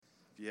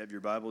you have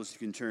your Bibles, you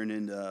can turn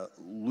into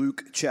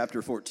Luke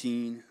chapter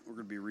 14. We're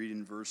going to be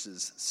reading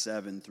verses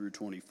 7 through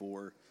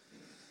 24.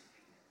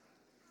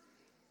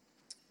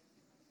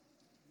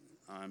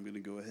 I'm going to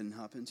go ahead and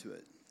hop into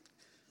it.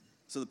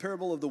 So the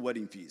parable of the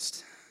wedding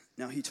feast.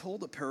 Now he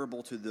told a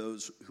parable to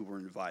those who were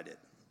invited.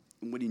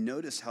 And when he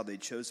noticed how they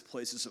chose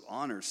places of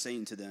honor,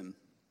 saying to them,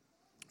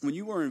 when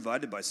you are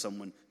invited by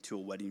someone to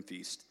a wedding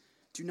feast,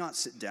 do not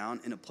sit down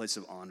in a place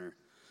of honor,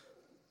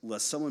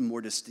 lest someone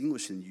more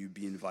distinguished than you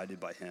be invited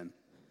by him.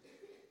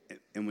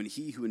 And when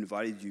he who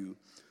invited you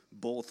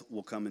both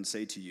will come and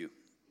say to you,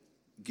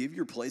 give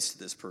your place to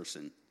this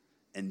person,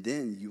 and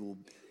then you will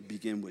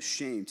begin with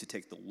shame to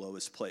take the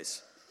lowest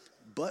place.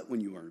 But when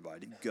you are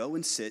invited, go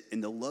and sit in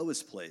the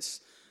lowest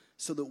place,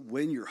 so that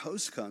when your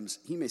host comes,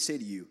 he may say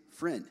to you,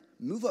 friend,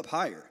 move up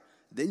higher.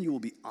 Then you will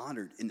be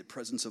honored in the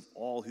presence of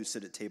all who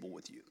sit at table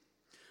with you.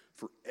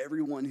 For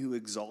everyone who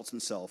exalts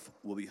himself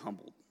will be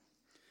humbled,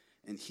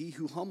 and he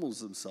who humbles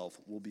himself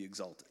will be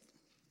exalted.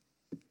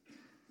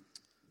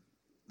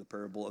 The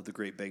parable of the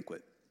great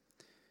banquet.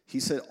 He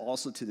said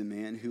also to the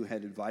man who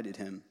had invited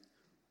him,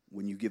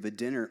 when you give a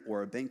dinner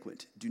or a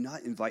banquet, do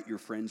not invite your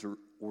friends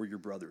or your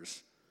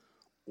brothers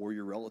or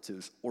your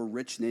relatives or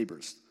rich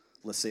neighbors,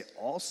 lest they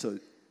also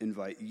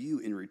invite you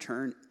in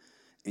return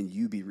and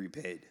you be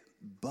repaid.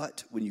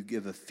 But when you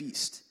give a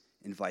feast,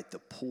 invite the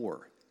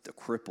poor, the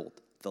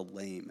crippled, the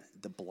lame,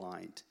 the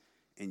blind,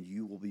 and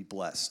you will be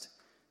blessed,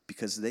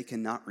 because they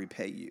cannot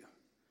repay you,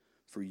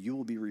 for you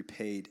will be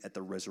repaid at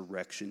the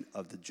resurrection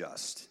of the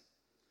just.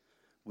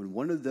 When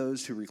one of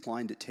those who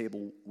reclined at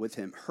table with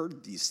him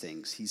heard these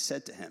things, he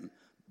said to him,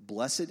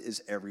 blessed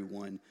is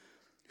everyone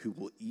who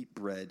will eat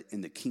bread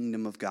in the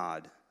kingdom of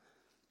God.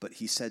 But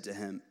he said to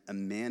him, a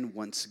man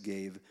once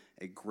gave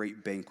a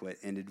great banquet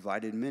and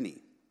invited many.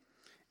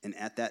 And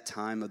at the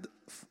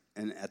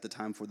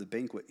time for the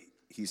banquet,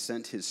 he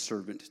sent his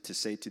servant to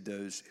say to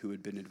those who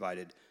had been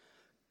invited,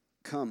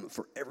 come,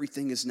 for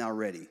everything is now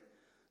ready.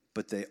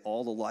 But they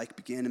all alike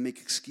began to make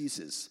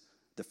excuses.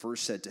 The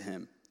first said to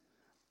him,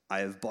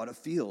 I have bought a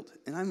field,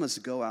 and I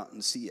must go out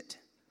and see it.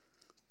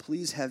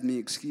 Please have me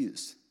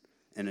excused.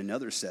 And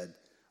another said,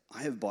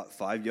 I have bought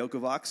 5 yoke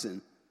of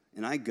oxen,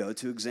 and I go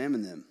to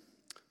examine them.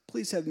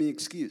 Please have me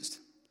excused.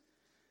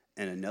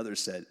 And another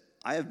said,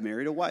 I have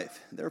married a wife,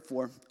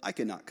 therefore I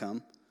cannot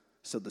come.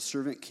 So the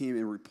servant came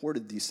and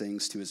reported these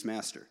things to his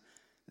master.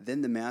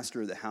 Then the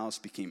master of the house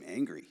became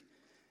angry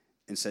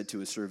and said to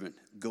his servant,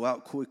 go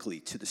out quickly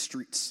to the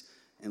streets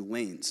and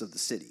lanes of the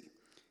city,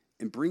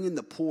 and bring in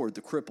the poor,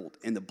 the crippled,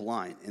 and the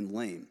blind and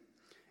lame.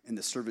 And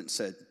the servant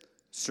said,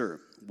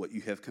 sir, what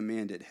you have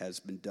commanded has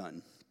been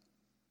done,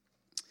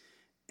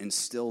 and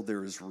still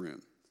there is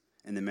room.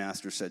 And the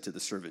master said to the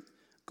servant,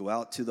 go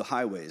out to the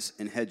highways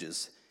and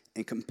hedges,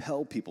 and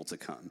compel people to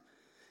come,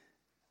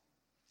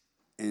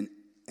 and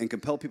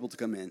compel people to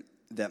come in,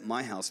 that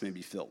my house may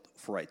be filled.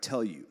 For I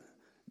tell you,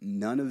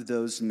 none of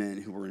those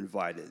men who were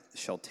invited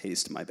shall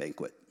taste my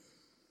banquet.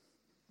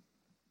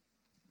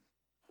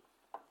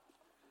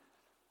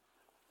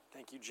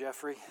 Thank you,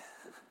 Jeffrey.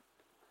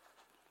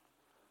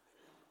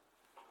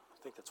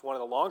 I think that's one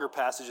of the longer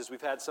passages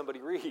we've had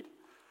somebody read.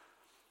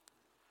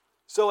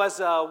 So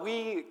as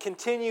we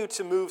continue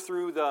to move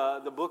through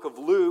the book of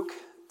Luke,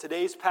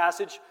 today's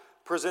passage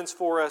presents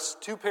for us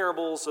 2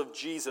 parables of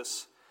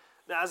Jesus.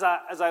 Now,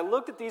 as I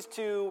looked at these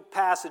 2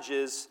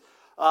 passages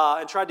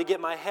and tried to get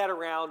my head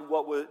around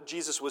what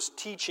Jesus was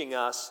teaching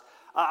us,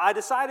 I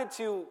decided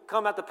to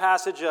come at the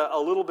passage a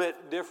little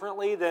bit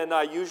differently than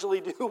I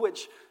usually do,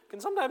 which can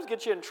sometimes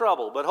get you in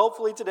trouble. But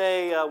hopefully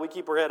today we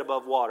keep our head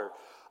above water.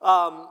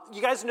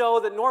 You guys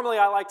know that normally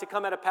I like to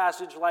come at a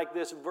passage like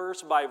this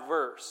verse by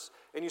verse.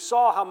 And you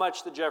saw how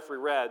much that Jeffrey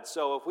read.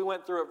 So if we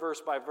went through it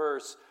verse by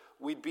verse,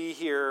 we'd be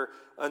here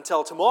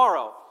until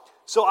tomorrow.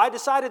 So I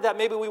decided that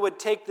maybe we would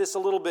take this a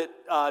little bit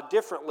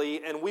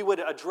differently, and we would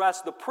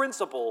address the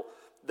principle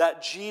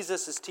that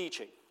Jesus is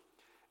teaching.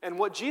 And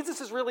what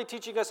Jesus is really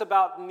teaching us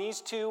about in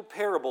these 2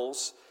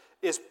 parables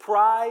is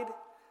pride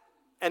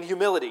and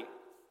humility.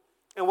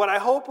 And what I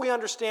hope we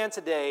understand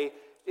today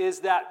is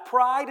that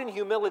pride and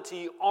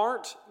humility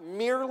aren't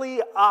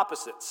merely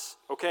opposites,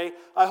 okay?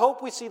 I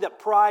hope we see that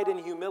pride and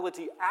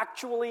humility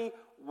actually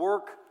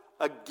work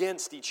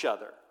against each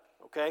other.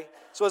 Okay?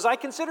 So as I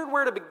considered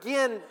where to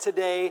begin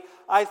today,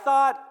 I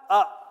thought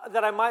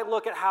that I might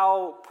look at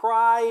how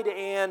pride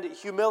and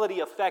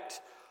humility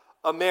affect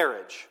a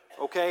marriage.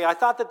 Okay? I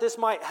thought that this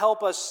might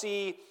help us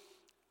see,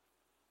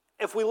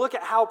 if we look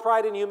at how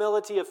pride and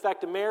humility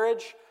affect a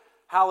marriage,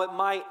 how it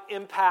might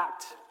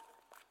impact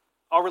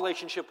our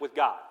relationship with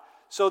God.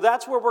 So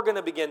that's where we're going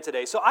to begin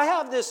today. So I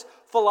have this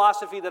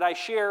philosophy that I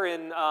share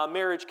in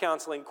marriage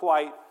counseling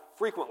quite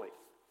frequently.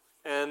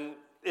 And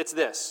it's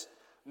this.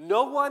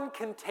 No one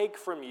can take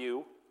from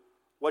you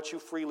what you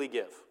freely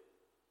give.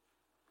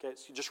 Okay,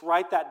 so you just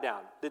write that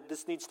down.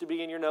 This needs to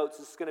be in your notes.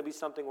 This is going to be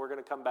something we're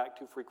going to come back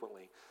to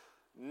frequently.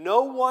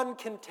 No one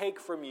can take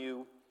from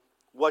you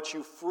what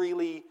you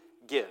freely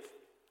give.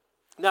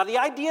 Now, the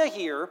idea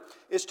here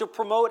is to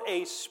promote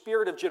a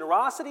spirit of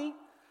generosity,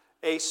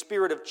 a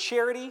spirit of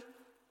charity,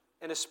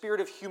 and a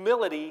spirit of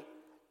humility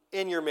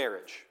in your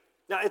marriage.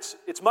 Now,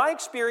 it's my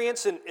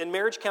experience in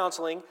marriage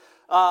counseling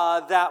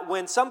that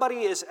when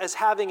somebody is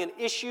having an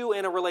issue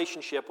in a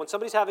relationship, when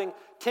somebody's having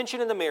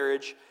tension in the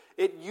marriage,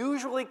 it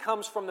usually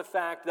comes from the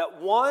fact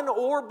that one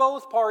or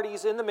both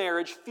parties in the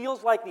marriage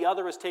feels like the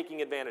other is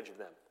taking advantage of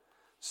them.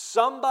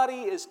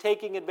 Somebody is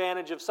taking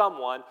advantage of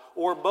someone,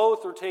 or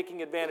both are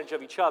taking advantage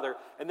of each other,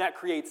 and that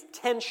creates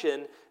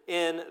tension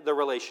in the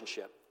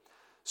relationship.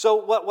 So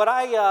what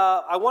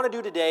I want to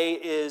do today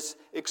is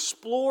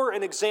explore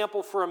an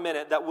example for a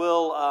minute that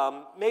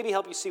will maybe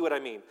help you see what I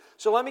mean.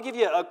 So let me give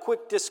you a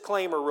quick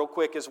disclaimer real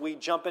quick as we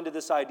jump into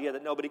this idea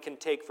that nobody can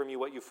take from you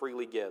what you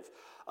freely give.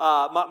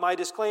 My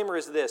disclaimer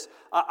is this.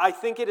 I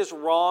think it is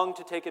wrong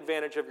to take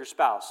advantage of your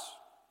spouse.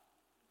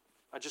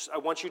 I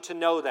want you to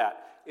know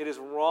that. It is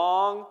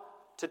wrong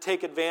to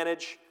take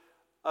advantage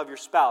of your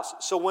spouse.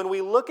 So when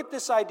we look at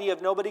this idea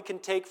of nobody can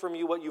take from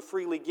you what you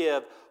freely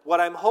give, what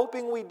I'm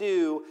hoping we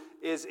do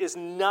is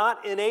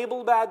not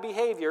enable bad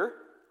behavior.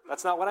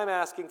 That's not what I'm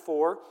asking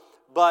for,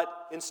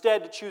 but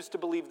instead to choose to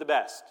believe the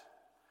best.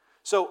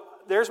 So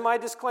there's my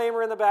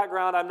disclaimer in the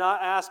background. I'm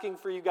not asking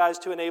for you guys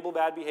to enable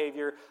bad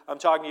behavior. I'm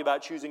talking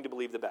about choosing to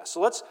believe the best. So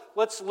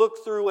let's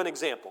look through an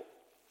example.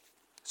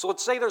 So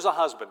let's say there's a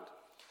husband,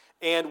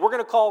 and we're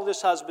going to call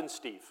this husband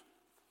Steve.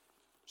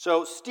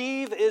 So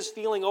Steve is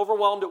feeling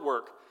overwhelmed at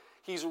work.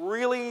 He's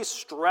really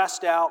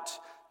stressed out,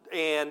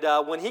 and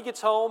when he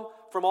gets home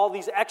from all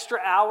these extra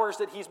hours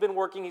that he's been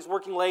working, he's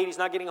working late, he's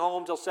not getting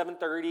home till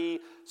 7:30,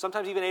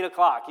 sometimes even 8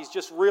 o'clock. He's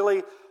just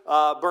really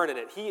burning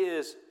it. He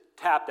is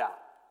tapped out.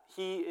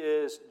 He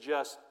is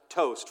just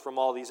toast from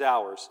all these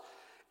hours.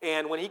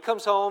 And when he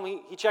comes home,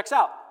 he checks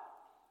out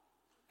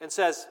and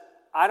says,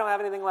 I don't have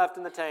anything left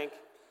in the tank.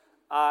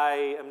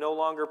 I am no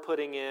longer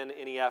putting in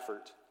any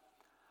effort.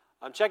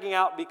 I'm checking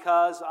out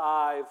because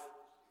I've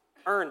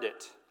earned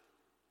it.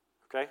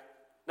 Okay?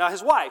 Now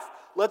his wife,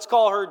 let's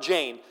call her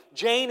Jane.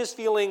 Jane is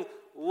feeling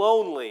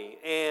lonely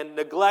and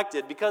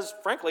neglected because,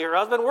 frankly, her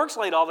husband works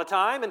late all the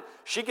time and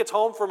she gets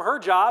home from her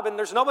job and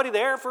there's nobody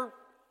there for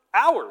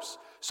hours.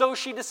 So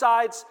she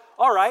decides,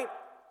 all right,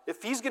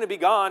 if he's going to be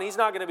gone, he's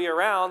not going to be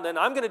around, then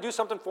I'm going to do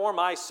something for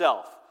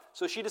myself.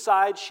 So she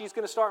decides she's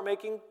going to start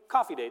making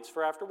coffee dates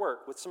for after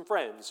work with some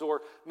friends,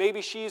 or maybe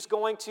she's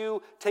going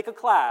to take a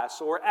class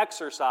or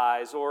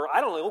exercise, or I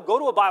don't know, go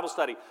to a Bible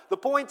study. The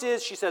point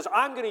is, she says,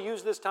 I'm going to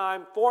use this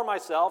time for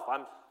myself.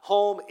 I'm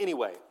home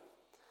anyway.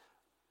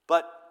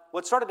 But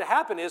what started to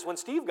happen is when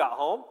Steve got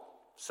home,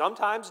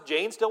 sometimes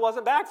Jane still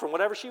wasn't back from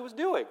whatever she was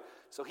doing.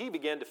 So he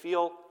began to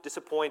feel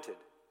disappointed.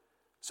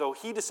 So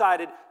he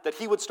decided that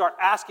he would start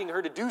asking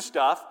her to do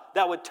stuff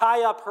that would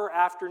tie up her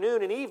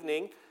afternoon and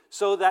evening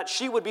so that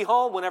she would be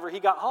home whenever he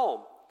got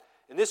home.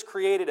 And this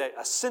created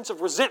a sense of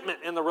resentment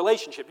in the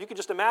relationship. You can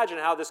just imagine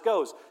how this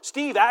goes.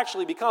 Steve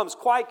actually becomes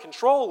quite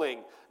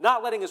controlling,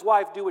 not letting his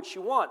wife do what she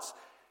wants.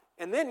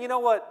 And then you know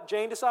what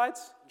Jane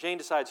decides? Jane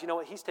decides, you know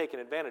what, he's taking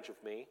advantage of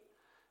me.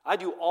 I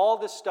do all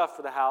this stuff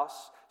for the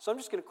house, so I'm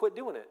just going to quit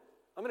doing it.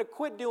 I'm going to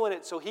quit doing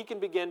it so he can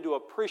begin to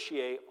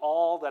appreciate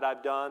all that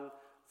I've done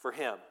for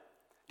him.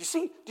 Do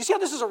you see how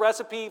this is a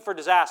recipe for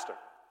disaster?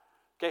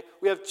 Okay,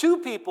 we have two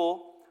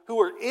people who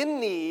are in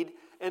need,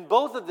 and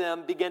both of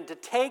them begin to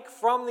take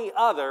from the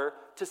other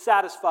to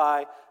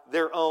satisfy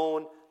their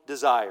own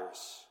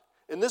desires.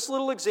 In this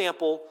little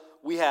example,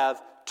 we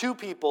have two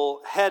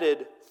people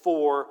headed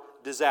for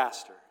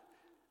disaster.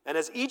 And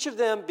as each of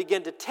them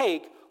begin to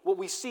take, what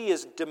we see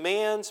is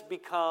demands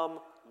become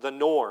the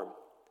norm.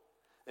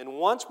 And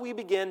once we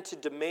begin to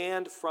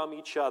demand from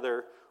each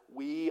other,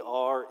 we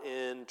are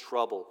in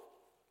trouble.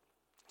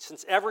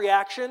 Since every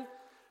action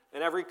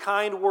and every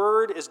kind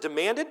word is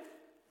demanded,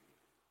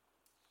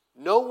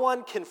 no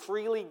one can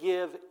freely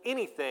give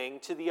anything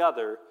to the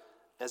other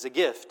as a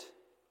gift.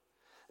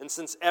 And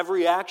since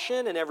every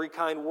action and every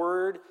kind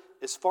word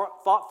is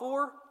fought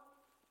for,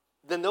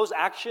 then those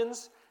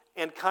actions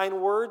and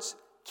kind words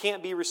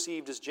can't be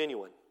received as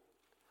genuine.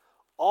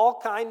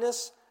 All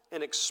kindness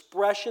and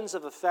expressions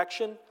of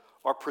affection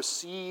are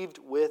perceived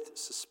with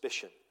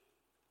suspicion.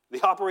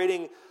 The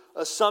operating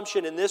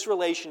assumption in this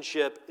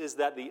relationship is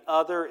that the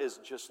other is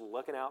just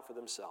looking out for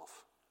themselves.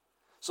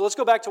 So let's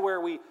go back to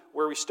where we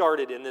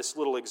started in this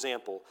little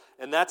example,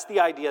 and that's the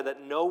idea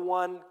that no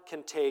one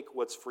can take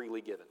what's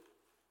freely given.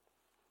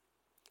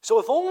 So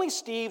if only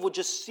Steve would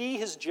just see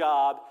his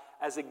job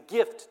as a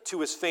gift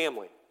to his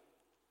family,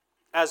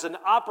 as an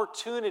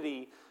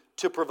opportunity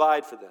to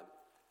provide for them.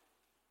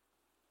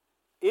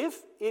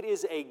 If it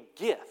is a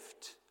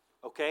gift,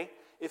 okay,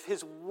 if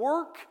his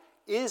work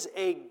is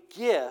a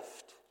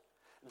gift,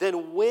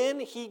 then when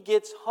he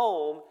gets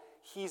home,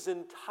 he's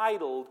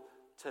entitled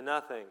to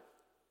nothing.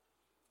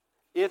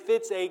 If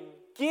it's a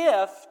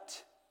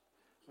gift,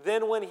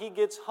 then when he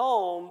gets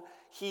home,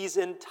 he's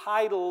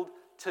entitled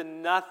to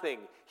nothing.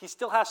 He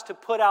still has to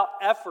put out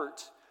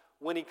effort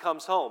when he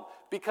comes home.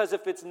 Because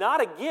if it's not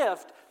a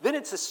gift, then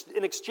it's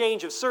an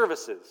exchange of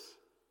services.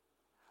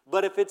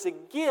 But if it's a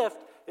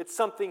gift, it's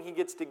something he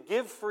gets to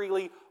give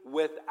freely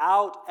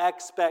without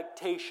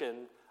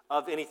expectation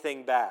of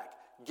anything back.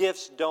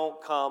 gifts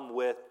don't come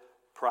with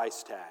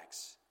price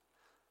tags.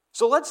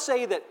 So let's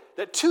say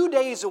that 2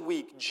 days a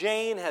week,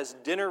 Jane has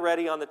dinner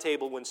ready on the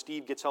table when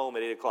Steve gets home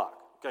at 8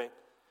 o'clock. Okay?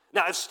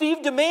 Now, if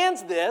Steve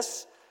demands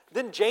this,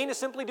 then Jane is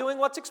simply doing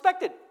what's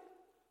expected.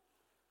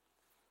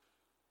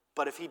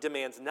 But if he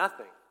demands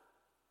nothing,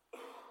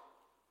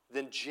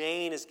 then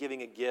Jane is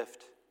giving a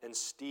gift, and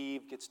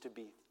Steve gets to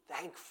be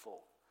thankful,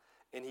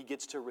 and he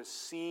gets to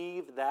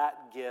receive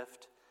that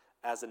gift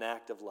as an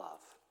act of love.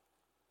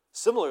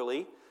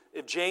 Similarly,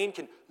 if Jane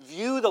can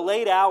view the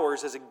late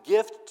hours as a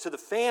gift to the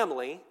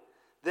family,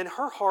 then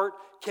her heart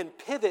can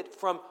pivot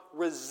from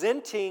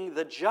resenting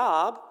the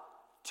job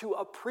to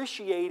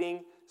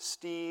appreciating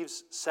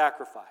Steve's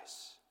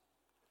sacrifice.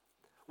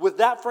 With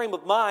that frame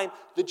of mind,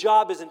 the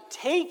job isn't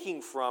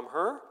taking from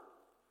her.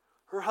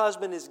 Her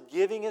husband is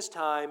giving his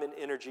time and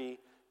energy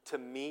to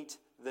meet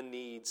the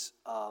needs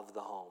of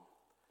the home.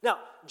 Now,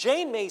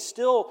 Jane may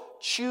still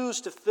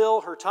choose to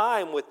fill her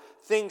time with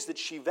things that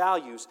she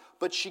values,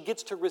 but she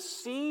gets to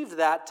receive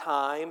that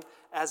time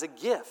as a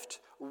gift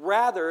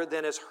rather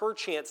than as her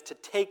chance to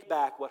take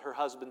back what her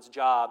husband's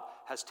job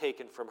has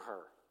taken from her.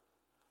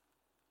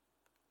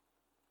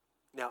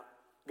 Now,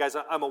 guys,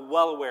 I'm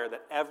well aware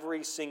that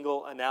every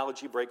single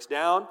analogy breaks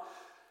down.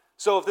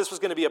 So if this was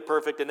going to be a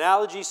perfect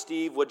analogy,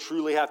 Steve would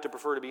truly have to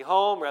prefer to be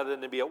home rather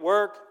than to be at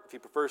work. If he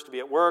prefers to be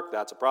at work,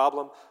 that's a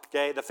problem.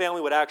 Okay, the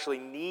family would actually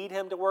need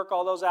him to work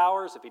all those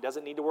hours. If he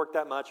doesn't need to work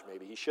that much,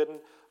 maybe he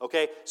shouldn't.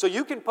 Okay, so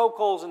you can poke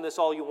holes in this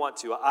all you want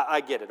to. I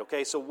get it.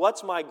 Okay, so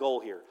what's my goal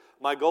here?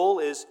 My goal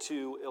is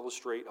to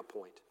illustrate a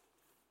point.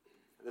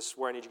 This is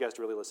where I need you guys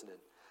to really listen in.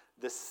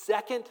 The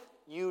second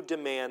you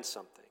demand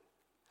something,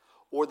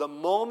 or the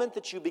moment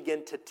that you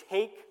begin to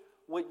take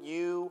what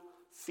you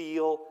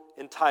feel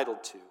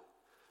entitled to,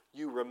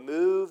 you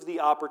remove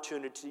the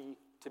opportunity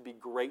to be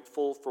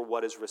grateful for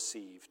what is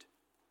received,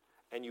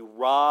 and you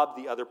rob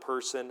the other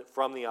person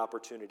from the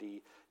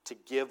opportunity to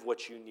give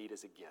what you need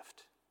as a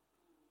gift.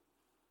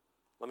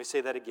 Let me say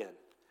that again.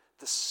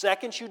 The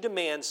second you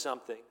demand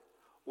something,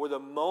 or the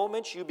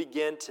moment you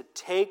begin to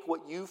take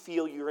what you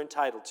feel you're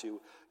entitled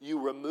to, you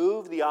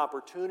remove the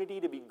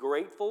opportunity to be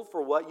grateful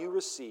for what you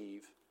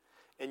receive,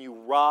 and you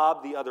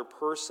rob the other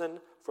person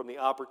from the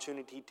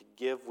opportunity to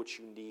give what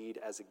you need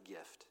as a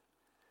gift.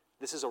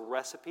 This is a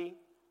recipe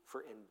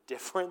for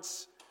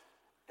indifference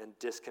and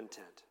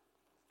discontent.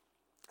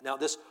 Now,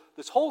 this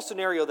whole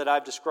scenario that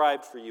I've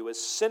described for you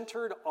is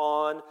centered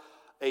on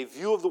a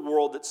view of the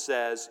world that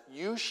says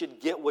you should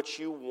get what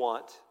you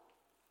want,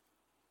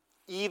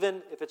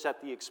 even if it's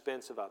at the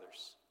expense of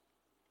others.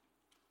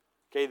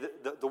 Okay,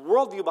 the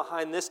worldview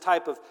behind this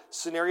type of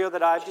scenario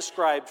that I've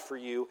described for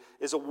you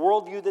is a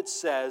worldview that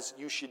says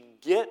you should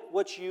get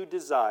what you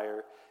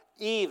desire,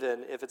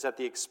 even if it's at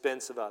the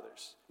expense of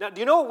others. Now, do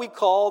you know what we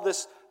call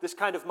this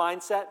kind of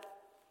mindset?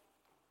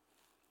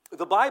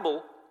 The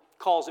Bible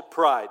calls it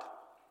pride.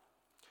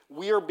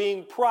 We are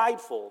being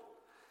prideful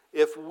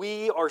if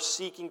we are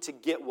seeking to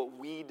get what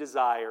we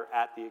desire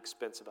at the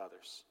expense of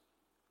others.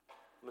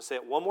 I'm going to say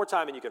it one more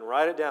time and you can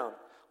write it down.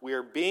 We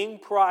are being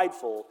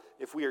prideful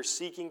if we are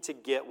seeking to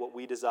get what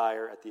we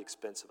desire at the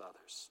expense of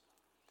others.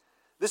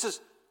 This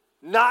is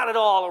not at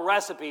all a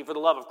recipe for the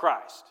love of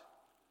Christ.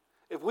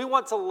 If we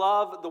want to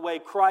love the way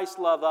Christ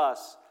loved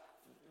us,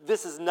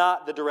 this is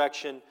not the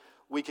direction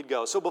we could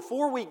go. So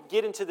before we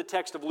get into the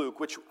text of Luke,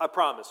 which I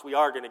promise we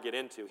are going to get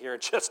into here in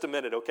just a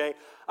minute, okay?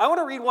 I want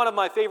to read one of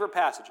my favorite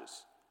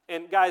passages.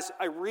 And guys,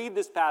 I read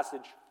this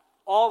passage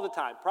all the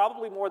time,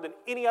 probably more than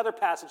any other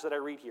passage that I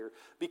read here,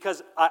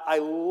 because I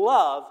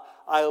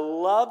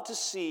love to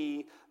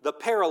see the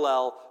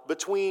parallel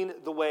between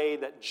the way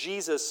that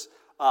Jesus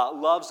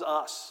loves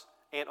us.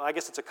 And I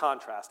guess it's a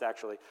contrast,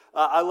 actually.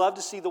 I love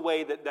to see the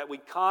way that we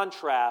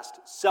contrast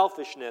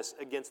selfishness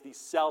against the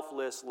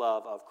selfless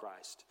love of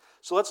Christ.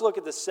 So let's look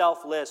at the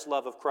selfless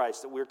love of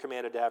Christ that we're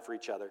commanded to have for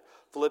each other.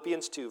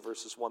 Philippians 2,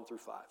 verses 1 through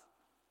 5.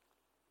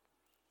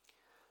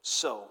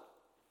 So,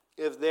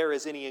 if there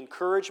is any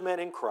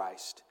encouragement in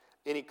Christ,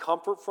 any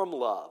comfort from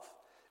love,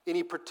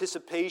 any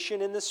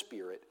participation in the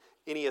Spirit,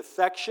 any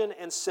affection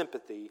and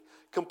sympathy,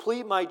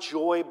 complete my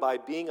joy by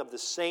being of the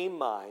same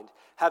mind,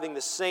 having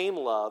the same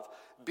love,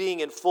 being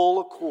in full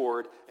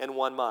accord and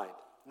one mind.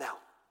 Now,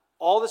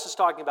 all this is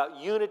talking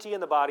about unity in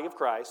the body of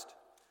Christ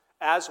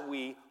as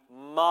we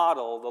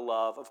model the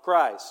love of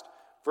Christ.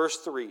 Verse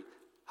 3,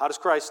 how does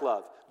Christ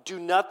love? Do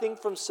nothing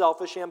from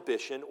selfish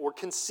ambition or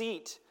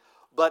conceit,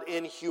 but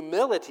in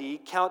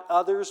humility count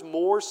others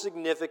more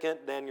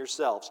significant than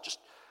yourselves.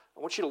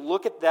 I want you to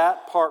look at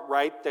that part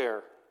right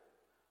there.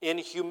 In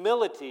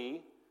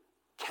humility,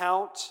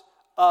 count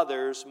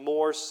others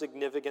more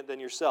significant than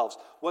yourselves.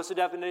 What's the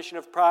definition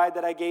of pride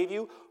that I gave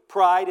you?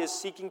 Pride is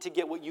seeking to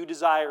get what you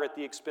desire at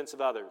the expense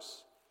of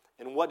others.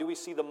 And what do we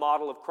see the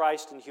model of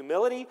Christ in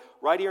humility?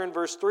 Right here in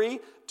verse 3,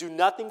 do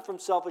nothing from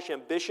selfish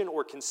ambition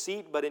or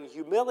conceit, but in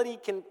humility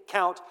can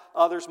count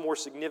others more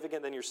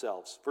significant than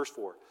yourselves. Verse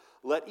 4,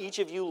 let each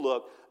of you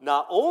look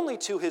not only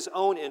to his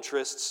own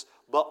interests,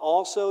 but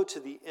also to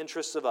the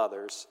interests of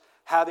others,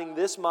 having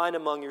this mind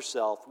among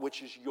yourself,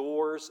 which is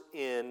yours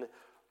in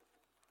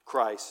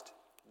Christ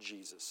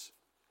Jesus.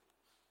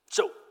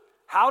 So,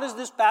 how does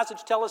this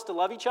passage tell us to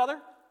love each other?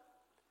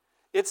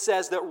 It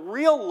says that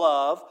real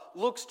love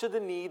looks to the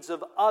needs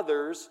of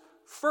others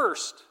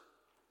first.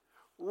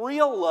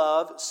 Real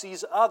love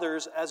sees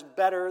others as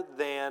better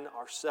than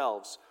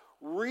ourselves.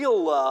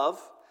 Real love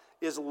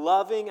is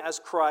loving as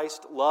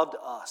Christ loved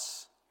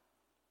us,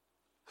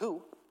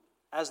 who,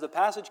 as the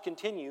passage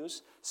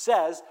continues,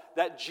 says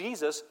that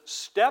Jesus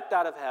stepped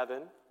out of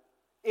heaven,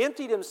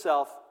 emptied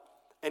himself,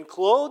 and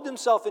clothed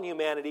himself in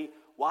humanity.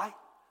 Why?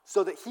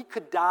 So that he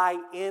could die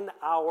in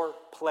our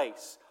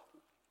place.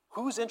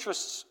 Whose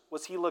interests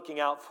was he looking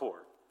out for?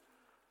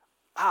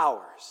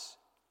 Ours.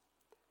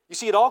 You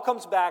see, it all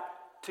comes back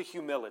to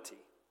humility.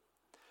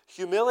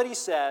 Humility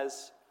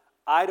says,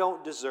 I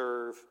don't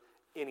deserve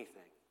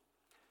anything.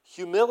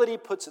 Humility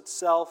puts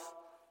itself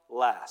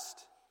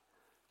last.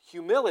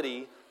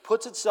 Humility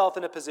puts itself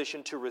in a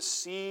position to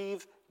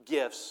receive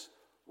gifts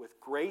with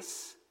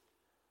grace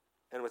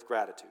and with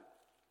gratitude.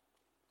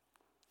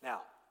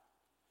 Now,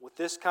 with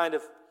this kind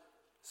of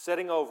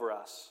setting over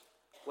us,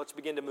 let's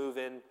begin to move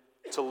in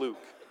to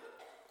Luke.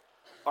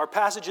 Our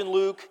passage in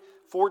Luke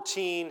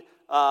 14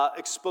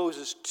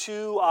 exposes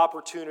two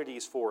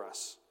opportunities for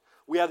us.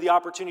 We have the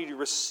opportunity to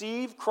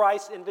receive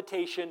Christ's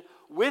invitation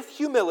with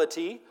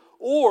humility,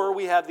 or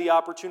we have the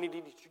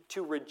opportunity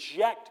to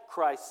reject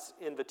Christ's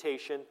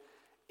invitation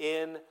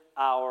in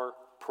our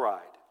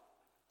pride.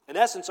 In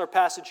essence, our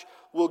passage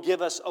will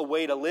give us a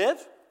way to live,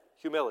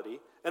 humility,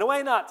 and a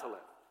way not to live,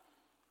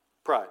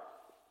 pride.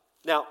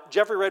 Now,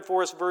 Jeffrey read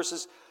for us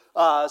verses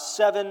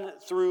 7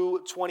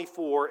 through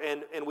 24,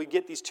 and we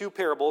get these two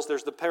parables.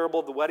 There's the parable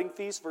of the wedding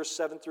feast, verse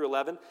 7 through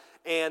 11,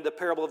 and the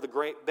parable of the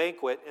great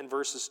banquet in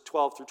verses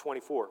 12 through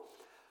 24.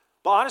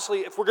 But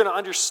honestly, if we're going to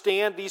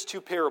understand these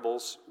two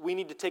parables, we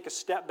need to take a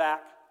step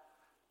back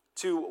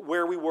to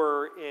where we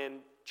were in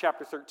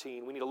chapter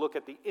 13. We need to look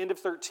at the end of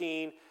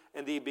 13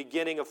 and the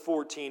beginning of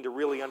 14 to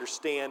really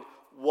understand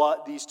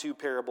what these two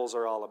parables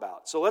are all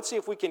about. So let's see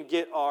if we can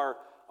get our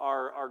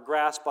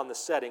grasp on the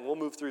setting. We'll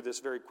move through this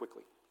very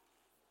quickly.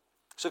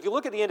 So if you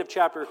look at the end of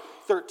chapter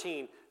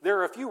 13, there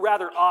are a few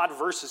rather odd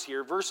verses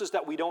here, verses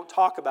that we don't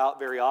talk about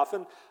very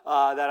often,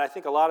 that I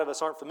think a lot of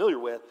us aren't familiar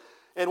with.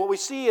 And what we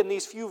see in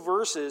these few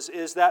verses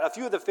is that a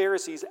few of the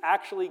Pharisees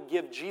actually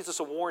give Jesus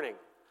a warning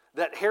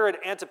that Herod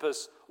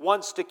Antipas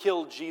wants to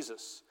kill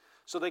Jesus.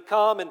 So they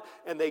come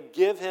and they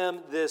give him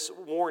this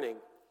warning.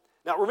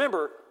 Now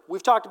remember,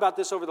 we've talked about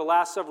this over the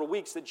last several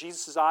weeks, that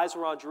Jesus' eyes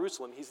were on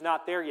Jerusalem. He's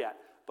not there yet,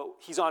 but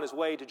he's on his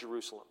way to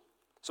Jerusalem.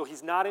 So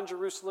he's not in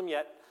Jerusalem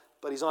yet,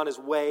 but he's on his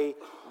way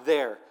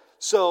there.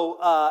 So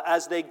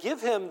as they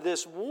give him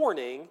this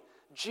warning,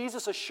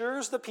 Jesus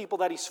assures the people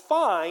that he's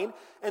fine,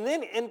 and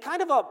then in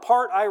kind of a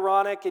part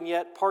ironic and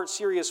yet part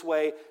serious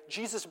way,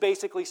 Jesus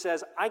basically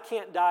says, I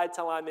can't die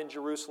till I'm in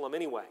Jerusalem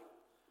anyway.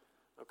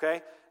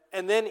 Okay?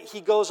 And then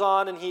he goes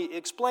on and he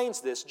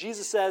explains this.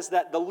 Jesus says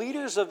that the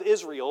leaders of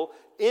Israel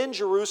in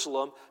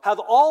Jerusalem have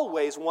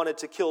always wanted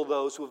to kill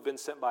those who have been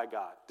sent by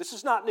God. This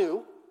is not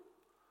new.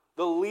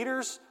 The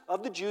leaders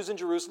of the Jews in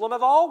Jerusalem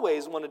have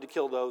always wanted to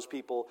kill those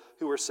people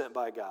who were sent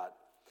by God.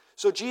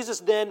 So Jesus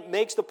then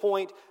makes the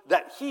point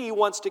that he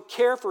wants to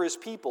care for his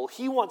people.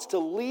 He wants to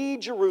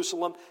lead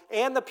Jerusalem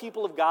and the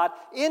people of God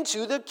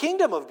into the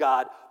kingdom of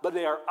God. But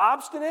they are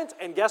obstinate,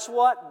 and guess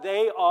what?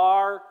 They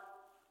are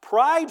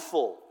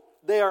prideful.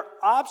 They are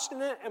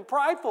obstinate and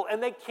prideful,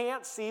 and they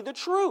can't see the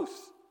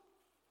truth.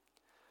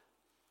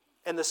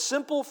 And the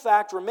simple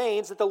fact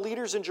remains that the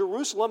leaders in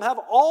Jerusalem have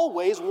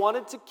always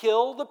wanted to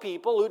kill the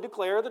people who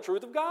declare the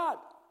truth of God.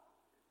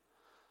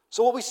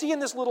 So what we see in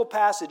this little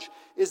passage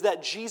is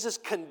that Jesus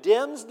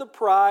condemns the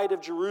pride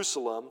of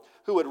Jerusalem,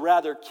 who would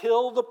rather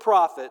kill the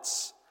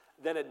prophets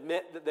than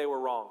admit that they were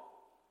wrong.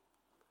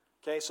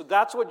 Okay, so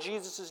that's what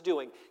Jesus is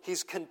doing.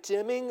 He's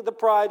condemning the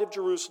pride of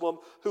Jerusalem,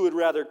 who would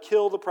rather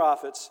kill the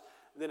prophets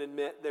than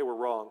admit they were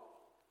wrong.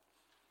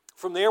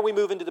 From there, we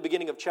move into the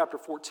beginning of chapter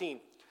 14.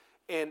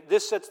 And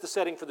this sets the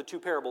setting for the two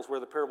parables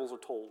where the parables are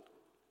told.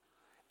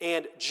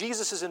 And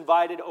Jesus is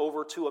invited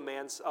over to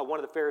one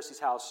of the Pharisees'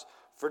 house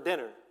for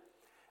dinner.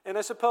 And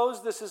I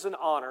suppose this is an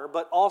honor,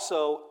 but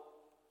also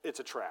it's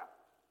a trap.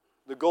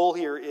 The goal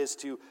here is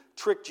to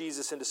trick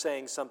Jesus into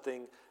saying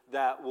something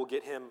that will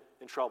get him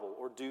in trouble,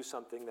 or do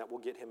something that will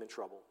get him in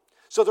trouble.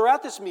 So they're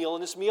at this meal,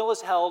 and this meal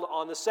is held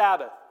on the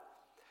Sabbath.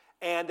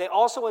 And they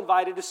also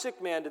invited a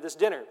sick man to this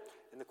dinner.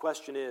 And the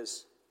question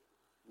is,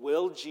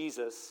 will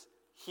Jesus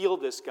heal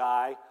this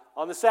guy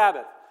on the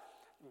Sabbath?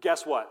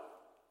 Guess what?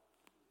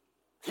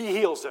 He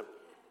heals him,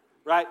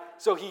 right?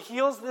 So he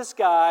heals this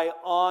guy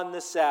on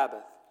the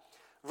Sabbath.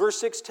 Verse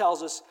 6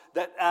 tells us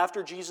that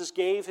after Jesus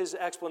gave his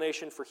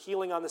explanation for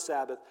healing on the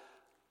Sabbath,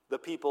 the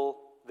people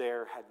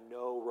there had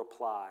no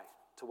reply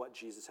to what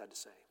Jesus had to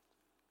say.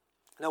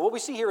 Now, what we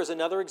see here is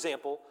another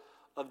example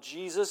of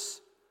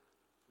Jesus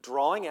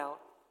drawing out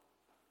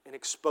and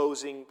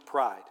exposing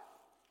pride.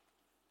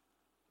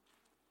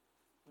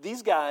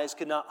 These guys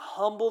could not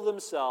humble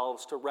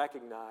themselves to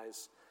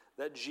recognize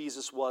that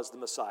Jesus was the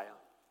Messiah.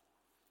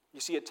 You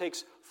see, it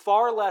takes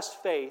far less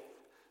faith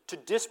to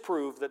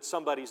disprove that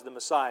somebody's the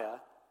Messiah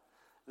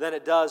than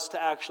it does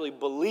to actually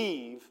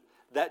believe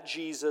that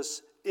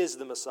Jesus is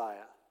the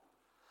Messiah.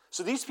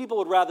 So these people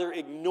would rather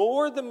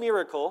ignore the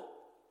miracle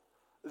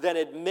than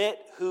admit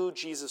who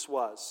Jesus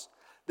was.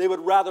 They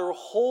would rather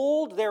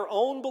hold their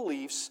own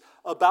beliefs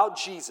about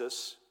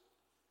Jesus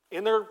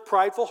in their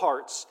prideful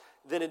hearts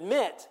than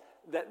admit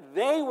that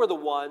they were the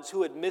ones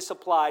who had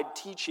misapplied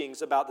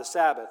teachings about the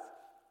Sabbath.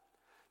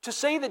 To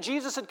say that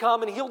Jesus had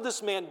come and healed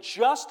this man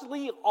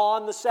justly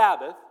on the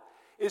Sabbath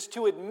is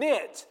to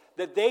admit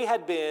that they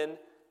had been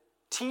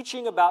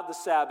teaching about the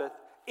Sabbath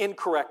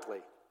incorrectly.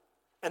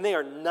 And they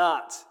are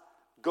not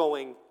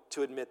going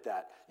to admit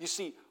that. You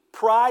see,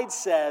 pride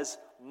says,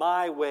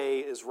 my way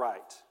is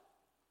right.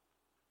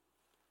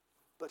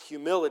 But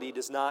humility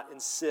does not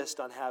insist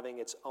on having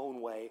its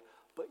own way,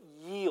 but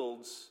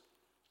yields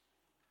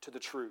to the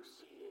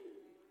truth.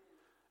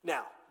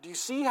 Now, do you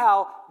see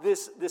how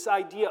this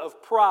idea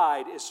of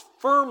pride is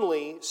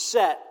firmly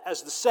set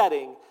as the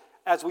setting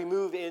as we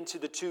move into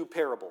the two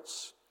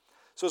parables?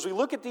 So as we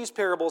look at these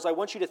parables, I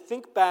want you to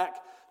think back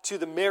to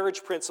the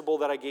marriage principle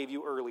that I gave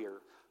you earlier.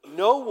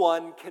 No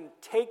one can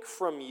take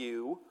from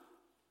you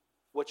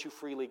what you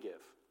freely give.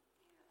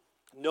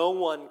 No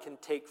one can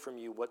take from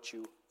you what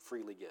you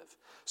freely give.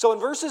 So in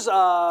verses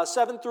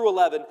 7 through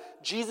 11,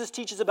 Jesus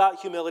teaches about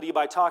humility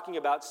by talking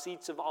about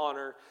seats of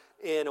honor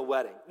in a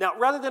wedding. Now,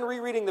 rather than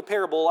rereading the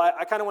parable,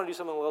 I kind of want to do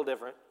something a little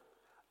different.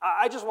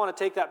 I just want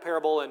to take that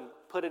parable and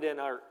put it in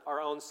our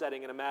own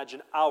setting and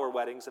imagine our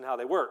weddings and how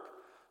they work.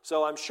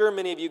 So I'm sure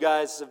many of you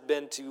guys have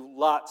been to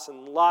lots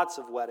and lots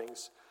of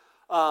weddings.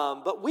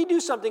 But we do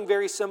something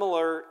very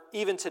similar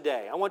even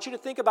today. I want you to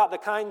think about the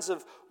kinds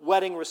of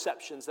wedding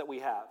receptions that we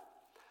have.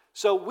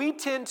 So we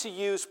tend to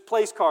use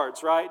place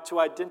cards, right, to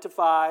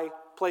identify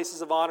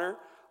places of honor.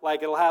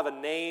 Like it'll have a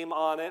name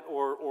on it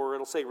or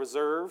it'll say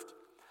reserved.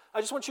 I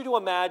just want you to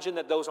imagine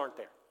that those aren't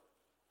there.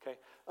 Okay?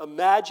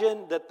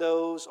 Imagine that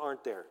those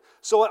aren't there.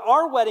 So at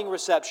our wedding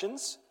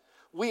receptions,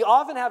 we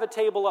often have a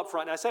table up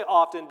front. And I say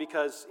often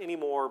because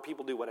anymore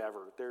people do whatever.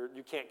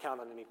 You can't count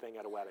on anything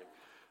at a wedding.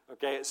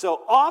 Okay,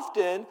 so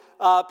often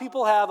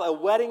people have a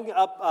wedding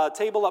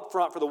table up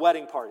front for the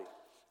wedding party.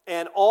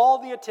 And all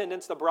the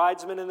attendants, the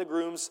bridesmen and the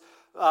grooms,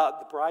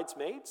 the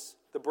bridesmaids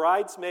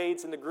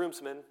and the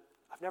groomsmen,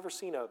 I've never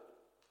seen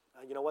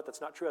you know what, that's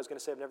not true. I was going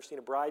to say I've never seen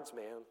a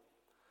bridesman,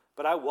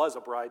 but I was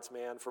a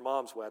bridesman for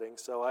Mom's wedding,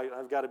 so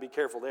I've got to be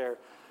careful there.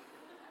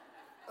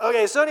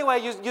 Okay, so anyway,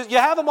 you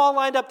have them all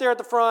lined up there at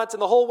the front,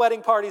 and the whole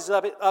wedding party's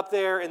up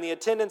there, and the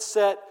attendants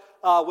set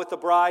with the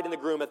bride and the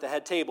groom at the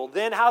head table.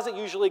 Then how's it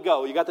usually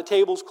go? You got the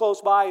tables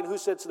close by, and who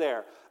sits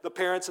there? The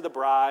parents of the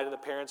bride and the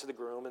parents of the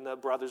groom and the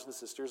brothers and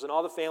sisters, and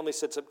all the family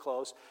sits up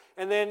close.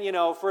 And then,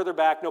 further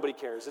back, nobody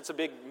cares. It's a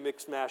big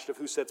mixed mash of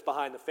who sits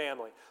behind the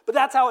family. But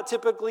that's how it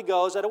typically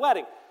goes at a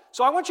wedding.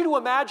 So I want you to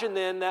imagine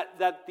then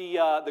that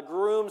the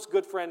groom's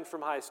good friend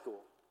from high school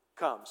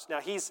comes. Now,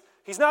 he's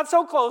not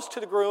so close to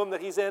the groom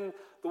that he's in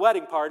the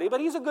wedding party, but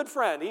he's a good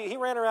friend. He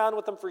ran around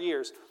with them for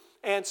years.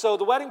 And so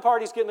the wedding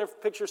party's getting their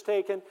pictures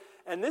taken,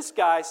 and this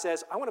guy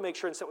says, I want to make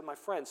sure and sit with my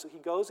friends. So he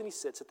goes and he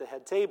sits at the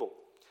head table.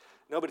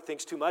 Nobody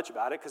thinks too much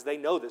about it because they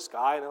know this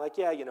guy, and they're like,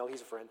 yeah,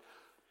 he's a friend.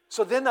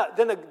 So then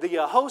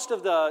the host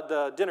of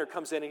the dinner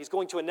comes in, and he's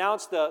going to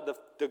announce the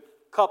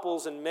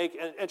couples and make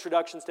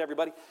introductions to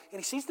everybody, and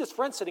he sees this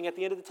friend sitting at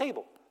the end of the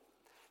table.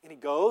 And he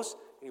goes,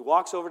 and he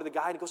walks over to the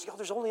guy, and he goes,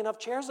 there's only enough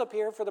chairs up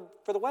here for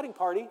the wedding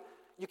party.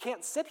 You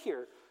can't sit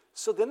here.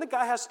 So then the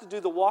guy has to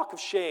do the walk of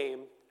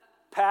shame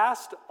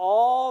past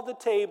all the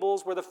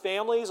tables where the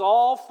family's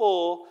all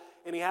full,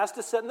 and he has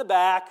to sit in the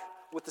back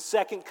with the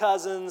second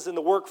cousins and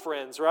the work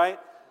friends, right?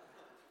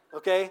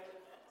 Okay?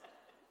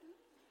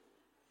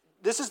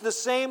 This is the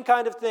same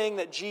kind of thing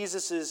that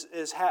Jesus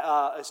is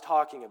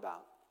talking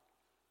about.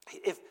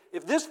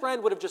 If this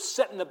friend would have just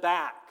sat in the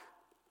back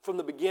from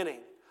the beginning,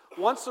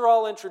 once they're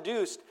all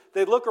introduced,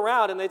 they'd look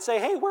around and they'd say,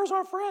 hey, where's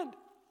our friend?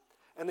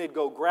 And they'd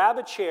go grab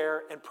a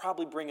chair and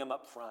probably bring him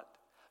up front.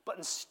 But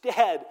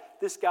instead,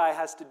 this guy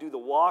has to do the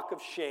walk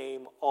of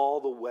shame all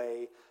the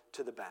way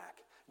to the back.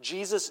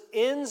 Jesus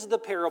ends the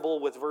parable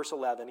with verse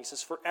 11. He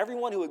says, for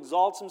everyone who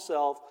exalts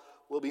himself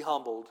will be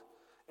humbled,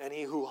 and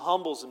he who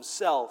humbles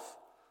himself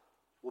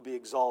will be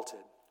exalted.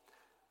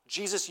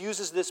 Jesus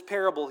uses this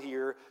parable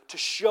here to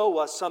show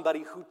us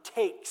somebody who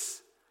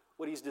takes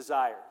what he's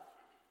desired.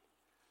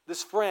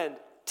 This friend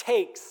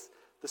takes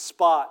the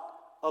spot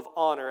of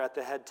honor at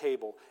the head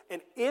table.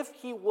 And if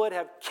he would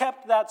have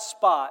kept that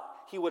spot,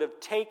 he would have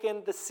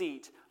taken the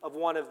seat of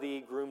one of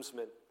the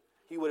groomsmen.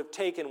 He would have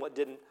taken what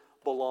didn't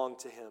belong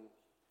to him.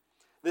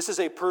 This is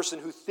a person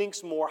who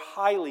thinks more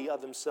highly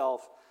of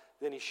himself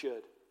than he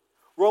should.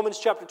 Romans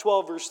chapter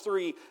 12, verse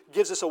 3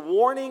 gives us a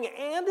warning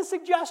and a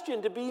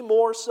suggestion to be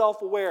more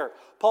self-aware.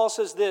 Paul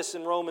says this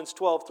in Romans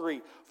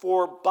 12:3,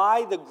 for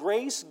by the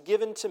grace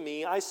given to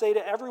me, I say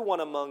to everyone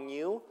among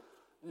you,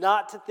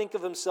 not to think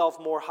of himself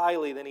more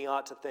highly than he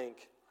ought to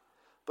think,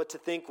 but to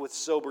think with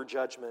sober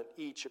judgment,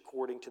 each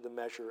according to the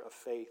measure of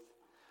faith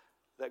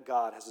that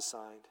God has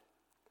assigned.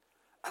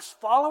 As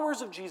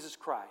followers of Jesus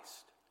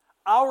Christ,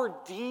 our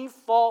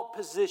default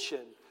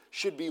position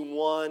should be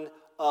one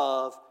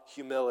of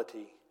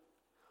humility.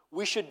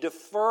 We should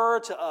defer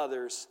to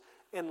others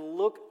and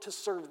look to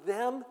serve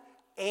them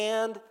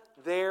and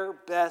their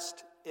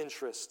best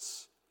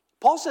interests.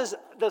 Paul says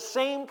the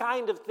same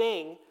kind of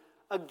thing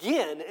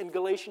again in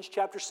Galatians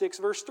chapter 6,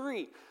 verse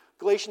 3.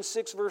 Galatians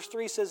 6, verse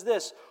 3 says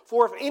this,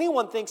 "For if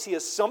anyone thinks he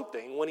is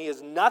something when he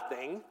is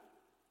nothing,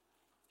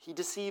 he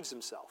deceives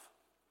himself."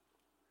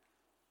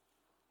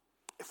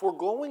 If we're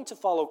going to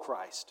follow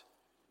Christ,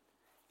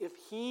 if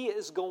he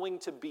is going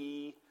to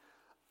be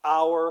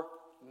our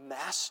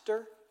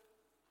master,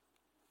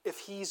 if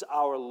he's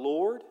our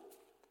Lord,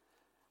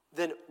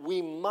 then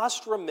we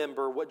must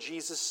remember what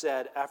Jesus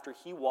said after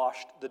he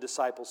washed the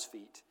disciples'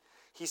 feet.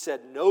 He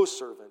said, "No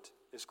servant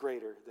is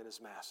greater than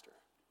his master."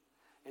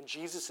 And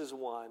Jesus is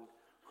one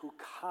who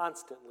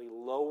constantly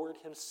lowered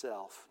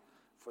himself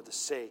for the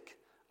sake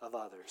of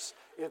others.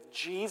 If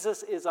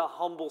Jesus is a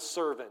humble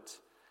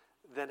servant,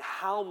 then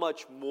how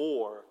much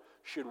more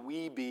should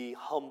we be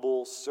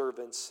humble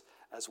servants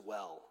as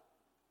well?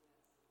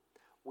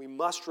 We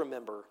must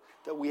remember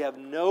that we have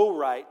no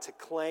right to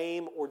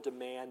claim or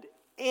demand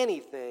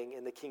anything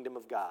in the kingdom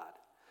of God.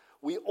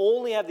 We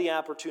only have the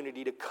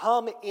opportunity to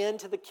come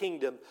into the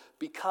kingdom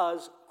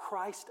because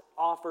Christ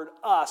offered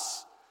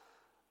us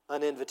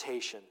an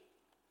invitation.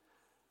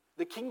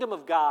 The kingdom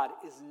of God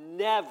is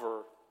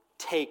never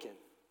taken.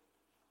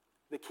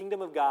 The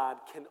kingdom of God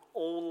can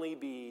only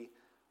be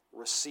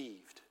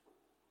received.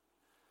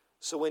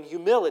 So in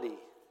humility,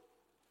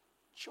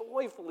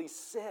 joyfully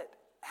sit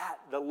at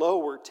the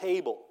lower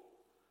table.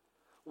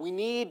 We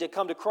need to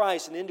come to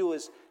Christ and into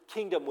his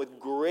kingdom with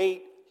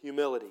great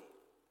humility.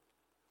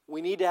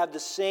 We need to have the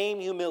same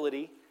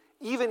humility,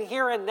 even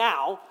here and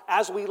now,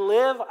 as we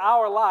live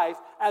our life,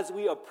 as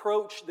we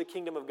approach the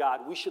kingdom of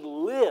God. We should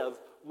live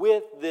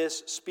with this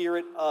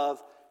spirit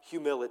of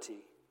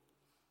humility.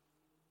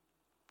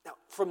 Now,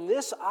 from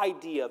this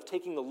idea of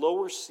taking the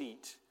lower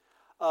seat,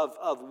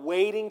 of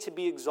waiting to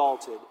be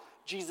exalted,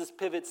 Jesus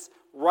pivots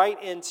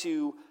right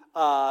into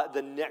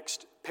the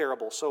next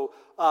parable. So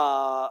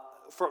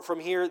from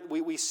here,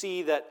 we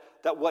see that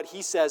what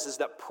he says is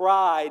that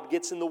pride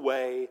gets in the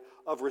way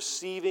of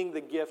receiving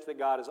the gift that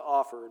God has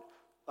offered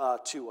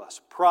to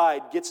us.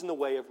 Pride gets in the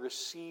way of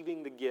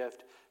receiving the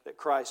gift that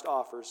Christ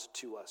offers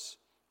to us.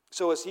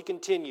 So as he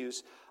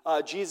continues,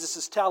 Jesus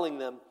is telling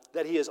them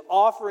that he is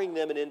offering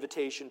them an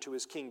invitation to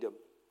his kingdom.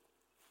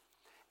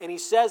 And he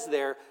says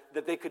there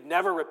that they could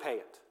never repay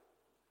it.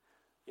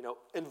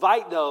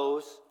 Invite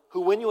those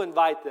who, when you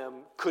invite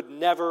them, could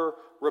never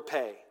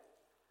repay.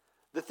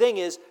 The thing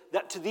is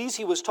that to these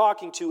he was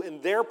talking to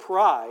in their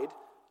pride,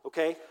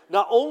 okay,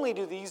 not only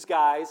do these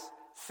guys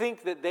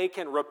think that they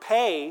can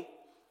repay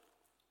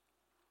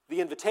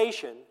the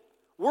invitation,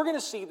 we're going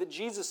to see that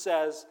Jesus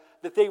says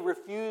that they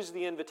refuse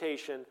the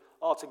invitation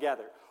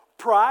altogether.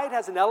 Pride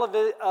has an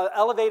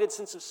elevated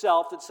sense of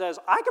self that says,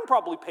 I can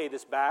probably pay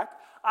this back.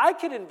 I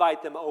could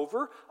invite them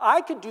over.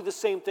 I could do the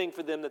same thing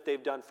for them that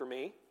they've done for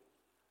me.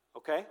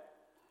 Okay?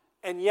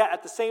 And yet,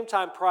 at the same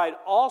time, pride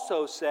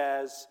also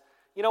says,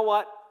 you know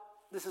what?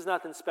 This is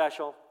nothing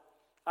special.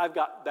 I've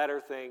got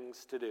better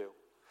things to do.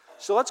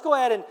 So let's go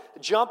ahead and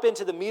jump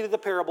into the meat of the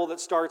parable that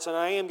starts, and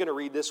I am going to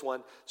read this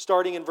one,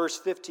 starting in verse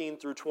 15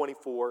 through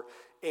 24,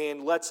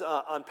 and let's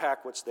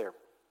unpack what's there.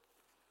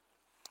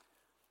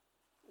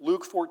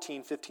 Luke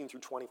 14, 15 through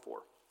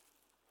 24.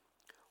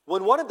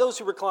 When one of those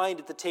who reclined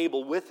at the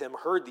table with him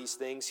heard these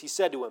things, he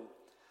said to him,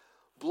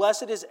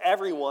 "Blessed is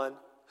everyone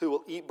who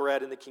will eat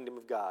bread in the kingdom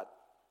of God."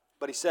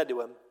 But he said to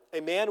him,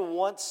 "A man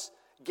once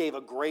gave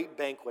a great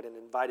banquet and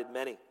invited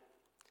many.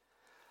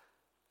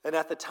 And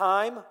at the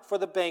time for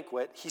the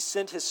banquet, he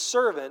sent his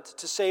servant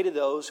to say to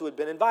those who had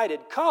been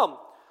invited, 'Come,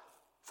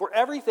 for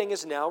everything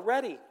is now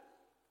ready.'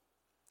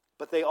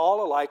 But they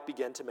all alike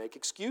began to make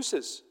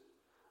excuses.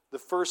 The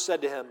first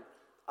said to him,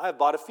 'I have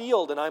bought a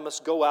field, and I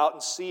must go out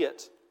and see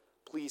it.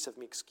 Please have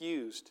me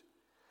excused.'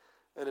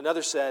 And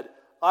another said,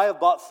 'I have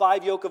bought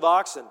 5 yoke of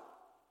oxen,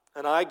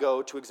 and I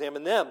go to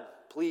examine them.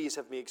 Please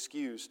have me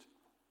excused.'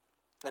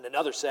 And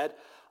another said,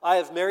 'I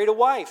have married a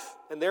wife,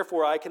 and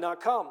therefore I cannot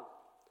come.'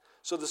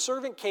 So the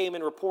servant came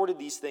and reported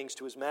these things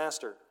to his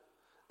master.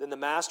 Then the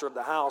master of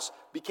the house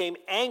became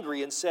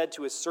angry and said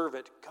to his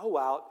servant, 'Go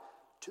out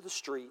to the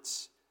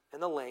streets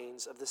and the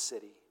lanes of the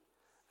city,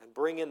 and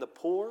bring in the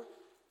poor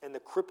and the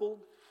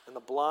crippled and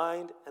the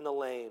blind and the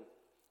lame.'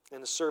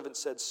 And the servant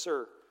said,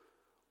 'Sir,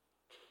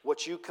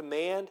 what you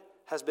command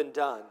has been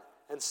done,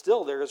 and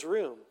still there is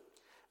room.'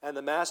 And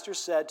the master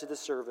said to the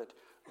servant,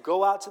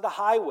 'Go out to the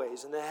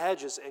highways and the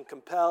hedges and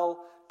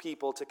compel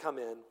people to come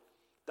in,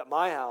 that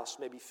my house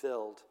may be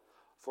filled.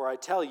 For I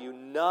tell you,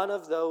 none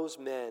of those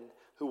men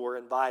who were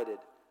invited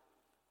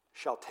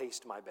shall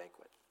taste my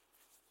banquet.'"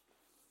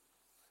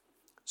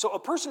 So a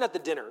person at the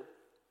dinner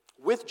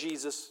with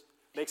Jesus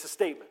makes a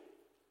statement.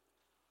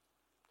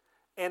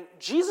 And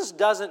Jesus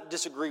doesn't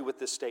disagree with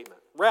this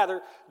statement.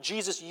 Rather,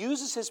 Jesus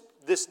uses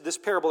this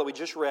parable that we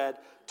just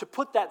read to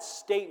put that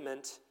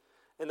statement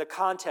in the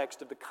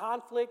context of the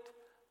conflict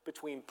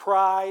between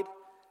pride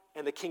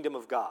and the kingdom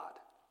of God.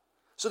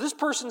 So this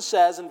person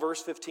says in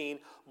verse 15,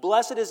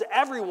 blessed is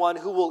everyone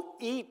who will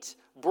eat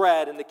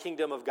bread in the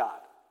kingdom of God.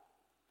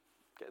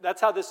 Okay, that's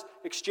how this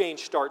exchange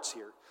starts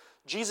here.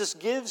 Jesus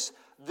gives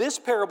this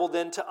parable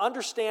then to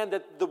understand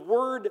that the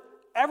word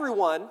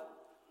everyone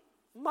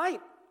might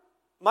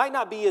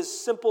not be as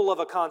simple of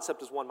a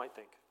concept as one might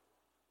think.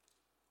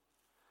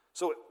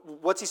 So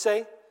what's he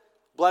say?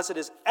 Blessed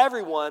is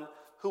everyone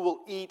who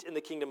will eat in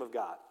the kingdom of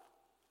God.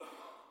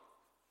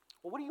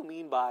 Well, what do you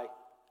mean by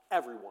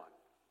everyone?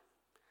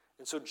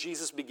 And so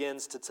Jesus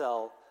begins to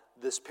tell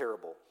this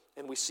parable.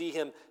 And we see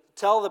him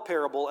tell the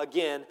parable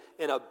again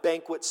in a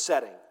banquet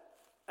setting.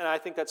 And I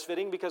think that's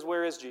fitting because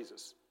where is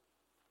Jesus?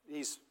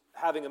 He's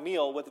having a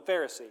meal with the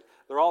Pharisee.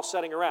 They're all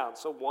sitting around.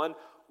 So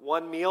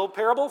one meal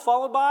parable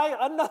followed by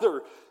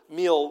another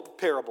meal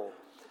parable.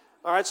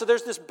 All right, so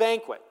there's this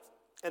banquet.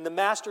 And the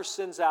master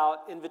sends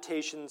out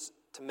invitations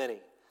to many.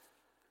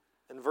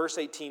 And verse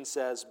 18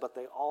 says, but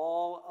they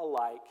all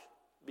alike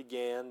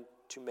began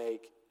to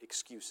make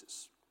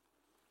excuses.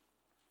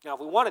 Now, if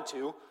we wanted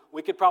to,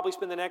 we could probably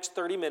spend the next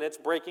 30 minutes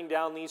breaking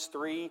down these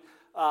three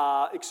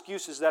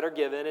excuses that are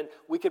given, and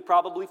we could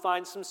probably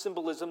find some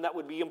symbolism that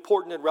would be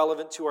important and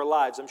relevant to our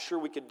lives. I'm sure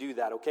we could do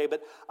that, okay?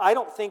 But I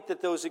don't think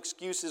that those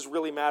excuses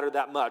really matter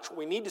that much. What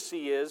we need to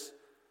see is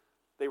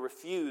they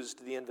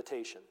refused the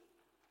invitation.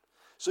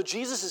 So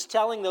Jesus is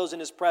telling those in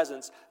his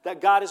presence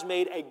that God has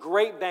made a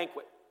great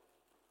banquet.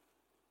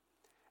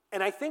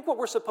 And I think what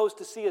we're supposed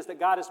to see is that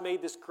God has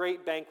made this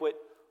great banquet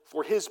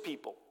for his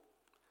people.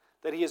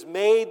 That he has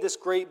made this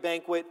great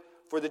banquet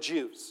for the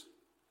Jews,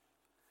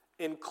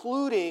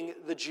 including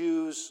the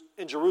Jews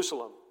in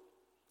Jerusalem,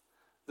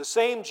 the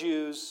same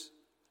Jews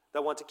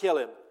that want to kill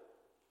him.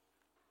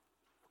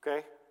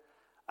 Okay?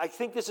 I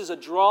think this is a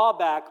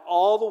drawback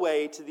all the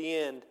way to the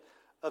end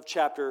of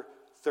chapter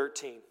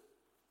 13.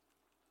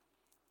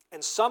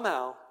 And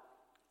somehow,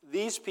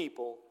 these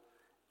people,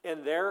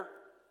 in their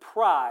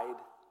pride,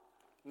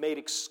 made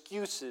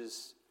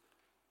excuses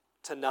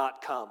to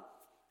not come.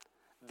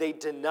 They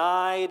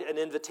denied an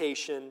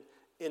invitation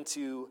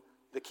into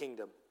the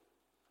kingdom.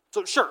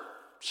 So sure,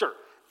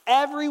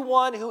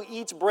 everyone who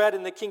eats bread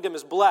in the kingdom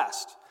is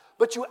blessed,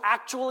 but you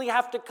actually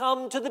have to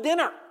come to the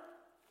dinner,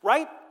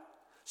 right?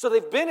 So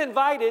they've been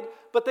invited,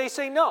 but they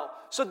say no.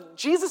 So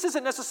Jesus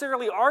isn't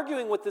necessarily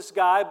arguing with this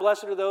guy,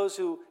 blessed are those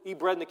who eat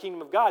bread in the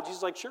kingdom of God. Jesus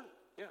is like, sure,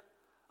 yeah,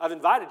 I've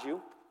invited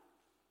you,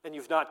 and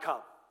you've not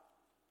come.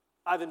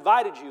 I've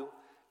invited you,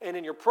 and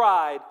in your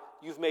pride,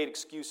 you've made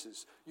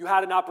excuses. You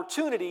had an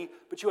opportunity,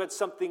 but you had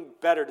something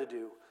better to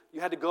do. You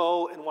had to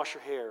go and wash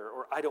your hair,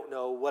 or I don't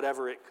know,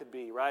 whatever it could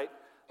be, right?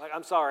 Like,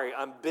 I'm sorry,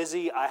 I'm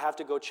busy. I have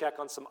to go check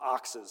on some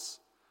oxes.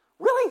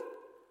 Really?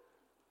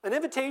 An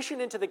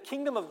invitation into the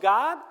kingdom of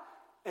God,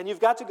 and you've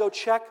got to go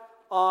check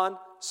on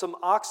some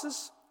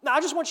oxes? Now,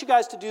 I just want you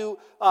guys to do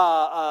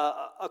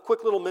a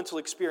quick little mental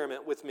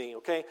experiment with me,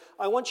 okay?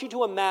 I want you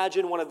to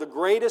imagine one of the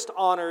greatest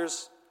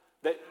honors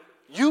that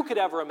you could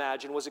ever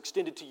imagine was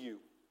extended to you.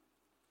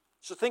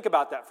 So think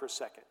about that for a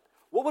second.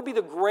 What would be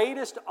the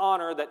greatest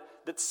honor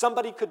that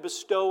somebody could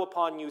bestow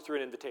upon you through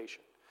an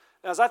invitation?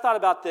 Now, as I thought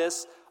about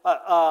this,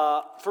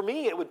 for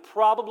me, it would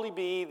probably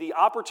be the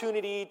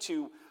opportunity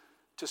to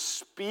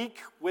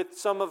speak with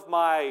some of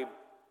my,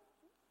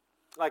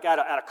 like at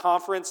a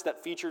conference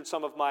that featured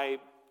some of my,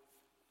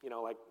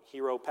 like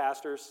hero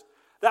pastors.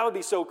 That would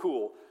be so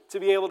cool to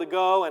be able to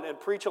go and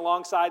preach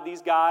alongside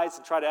these guys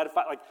and try to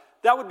edify. Like,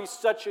 that would be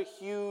such a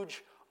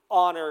huge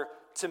honor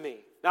to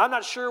me. Now, I'm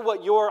not sure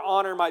what your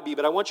honor might be,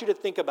 but I want you to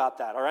think about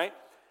that, all right?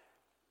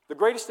 The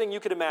greatest thing you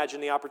could imagine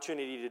the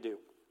opportunity to do,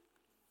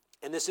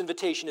 and this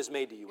invitation is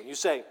made to you, and you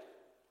say,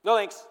 no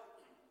thanks,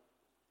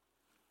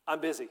 I'm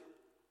busy.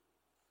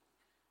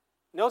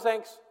 No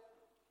thanks,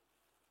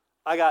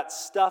 I got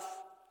stuff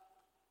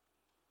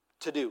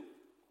to do.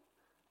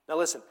 Now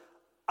listen,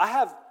 I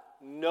have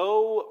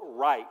no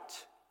right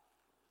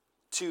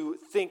to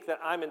think that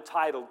I'm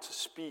entitled to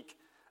speak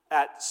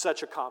at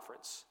such a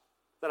conference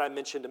that I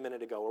mentioned a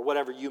minute ago, or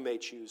whatever you may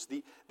choose.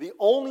 The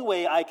only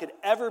way I could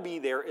ever be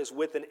there is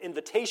with an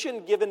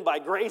invitation given by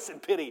grace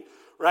and pity,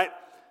 right?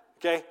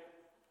 Okay?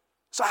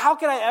 So how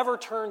could I ever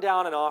turn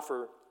down an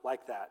offer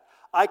like that?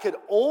 I could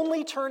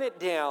only turn it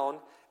down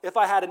if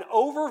I had an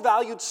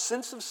overvalued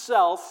sense of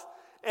self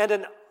and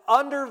an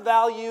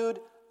undervalued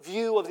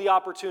view of the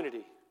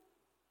opportunity.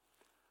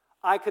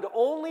 I could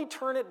only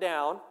turn it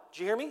down,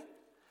 did you hear me?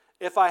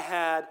 If I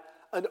had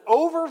an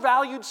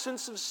overvalued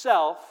sense of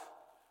self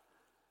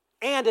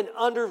and an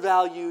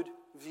undervalued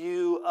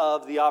view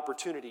of the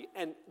opportunity.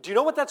 And do you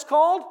know what that's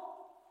called?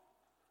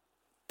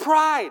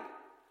 Pride.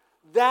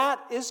 That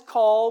is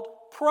called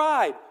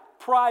pride.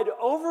 Pride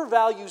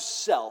overvalues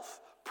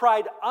self.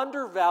 Pride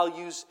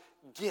undervalues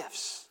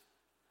gifts.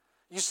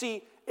 You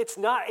see, it's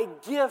not a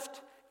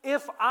gift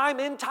if I'm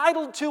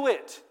entitled to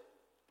it.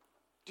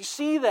 Do you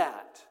see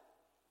that?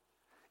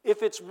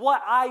 If it's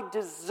what I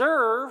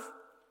deserve,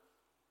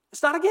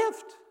 it's not a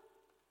gift.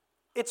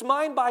 It's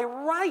mine by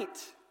right.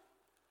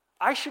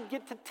 I should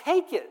get to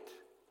take it.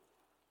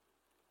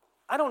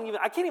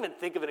 I can't even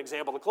think of an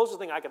example. The closest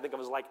thing I can think of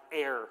is like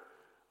air.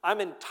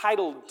 I'm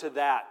entitled to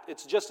that.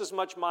 It's just as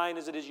much mine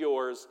as it is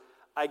yours.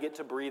 I get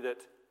to breathe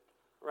it,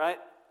 right?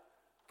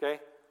 Okay?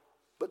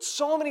 But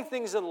so many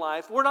things in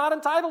life we're not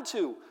entitled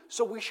to,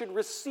 so we should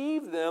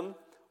receive them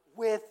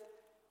with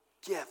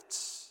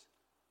gifts.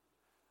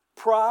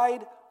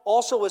 Pride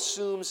also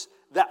assumes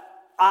that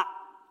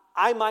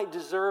I might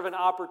deserve an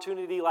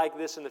opportunity like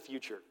this in the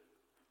future.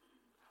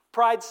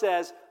 Pride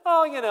says,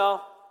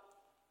 oh,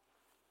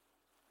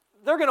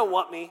 they're going to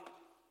want me.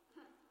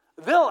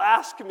 They'll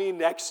ask me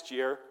next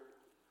year,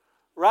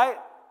 right?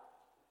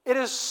 It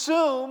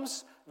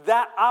assumes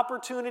that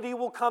opportunity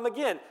will come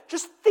again.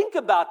 Just think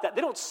about that.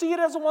 They don't see it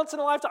as a once in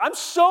a lifetime. I'm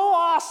so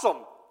awesome.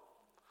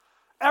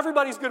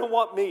 Everybody's going to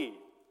want me.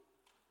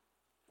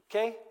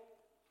 Okay?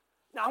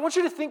 Now, I want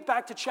you to think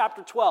back to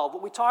chapter 12,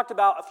 what we talked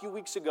about a few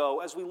weeks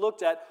ago as we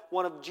looked at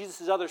one of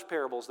Jesus' other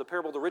parables, the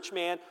parable of the rich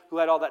man who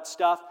had all that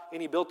stuff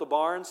and he built the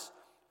barns.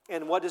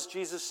 And what does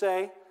Jesus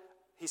say?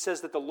 He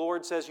says that the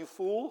Lord says, you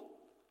fool,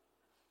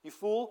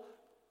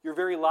 your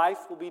very life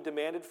will be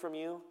demanded from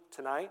you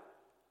tonight.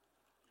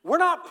 We're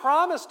not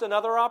promised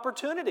another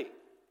opportunity.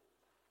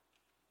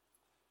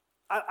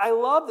 I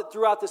love that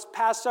throughout this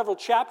past several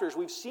chapters,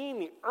 we've seen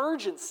the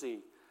urgency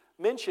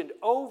mentioned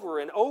over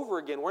and over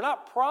again. We're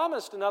not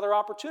promised another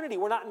opportunity.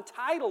 We're not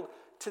entitled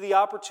to the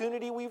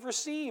opportunity we've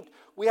received.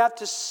 We have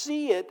to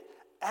see it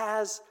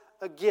as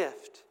a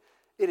gift.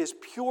 It is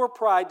pure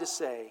pride to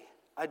say,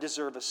 I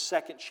deserve a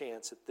second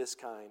chance at this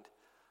kind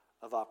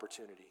of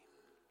opportunity.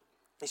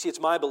 You see, it's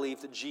my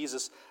belief that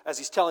Jesus, as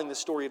he's telling the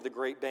story of the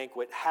great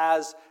banquet,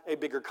 has a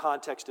bigger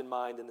context in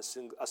mind than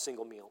a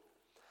single meal.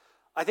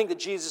 I think that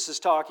Jesus is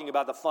talking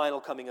about the final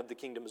coming of the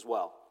kingdom as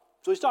well.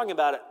 So he's talking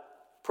about it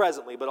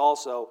presently, but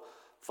also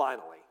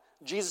finally.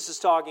 Jesus is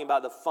talking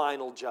about the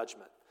final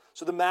judgment.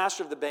 So the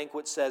master of the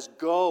banquet says,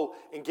 go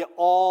and get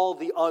all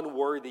the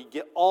unworthy,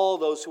 get all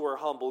those who are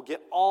humble,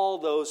 get all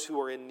those who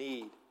are in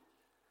need.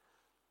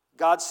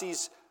 God he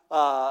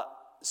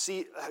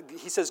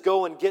says,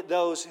 go and get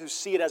those who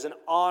see it as an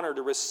honor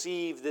to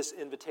receive this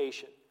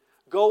invitation.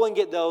 Go and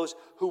get those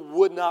who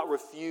would not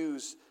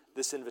refuse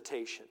this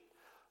invitation.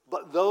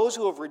 But those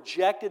who have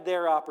rejected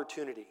their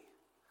opportunity,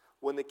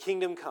 when the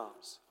kingdom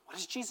comes, what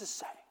does Jesus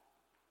say?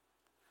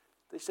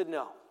 They said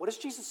no. What does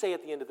Jesus say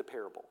at the end of the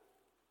parable?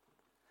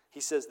 He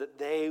says that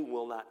they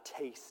will not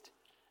taste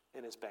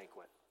in his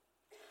banquet.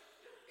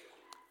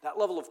 That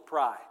level of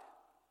pride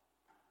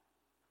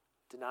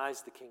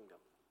denies the kingdom.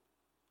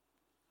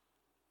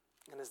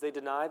 And as they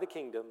deny the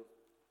kingdom,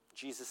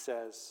 Jesus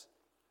says,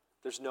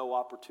 there's no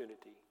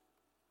opportunity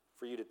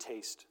for you to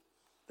taste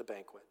the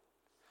banquet.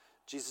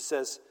 Jesus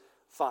says,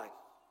 fine.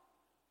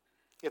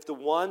 If the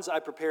ones I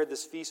prepared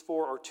this feast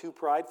for are too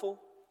prideful,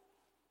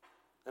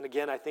 and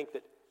again, I think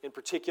that in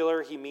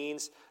particular he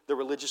means the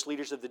religious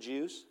leaders of the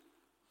Jews,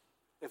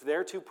 if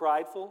they're too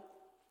prideful,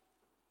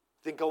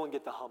 then go and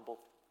get the humble.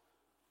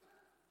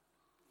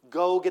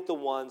 Go get the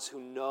ones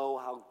who know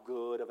how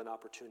good of an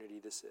opportunity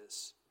this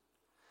is.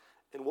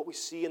 And what we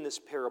see in this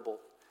parable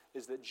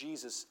is that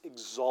Jesus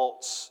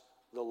exalts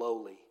the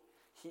lowly.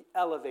 He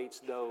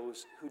elevates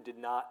those who did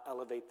not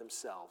elevate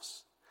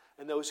themselves.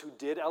 And those who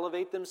did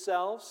elevate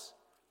themselves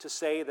to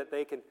say that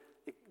they can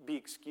be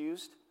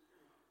excused,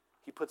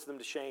 he puts them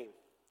to shame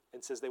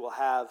and says they will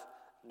have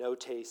no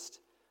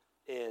taste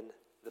in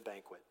the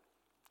banquet.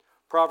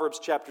 Proverbs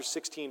chapter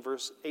 16,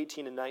 verse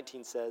 18 and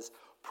 19 says,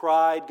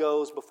 pride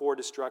goes before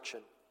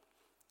destruction,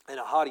 and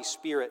a haughty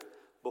spirit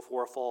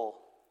before a fall.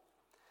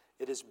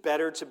 It is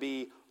better to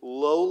be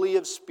lowly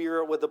of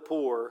spirit with the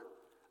poor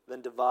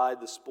than divide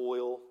the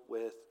spoil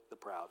with the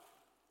proud.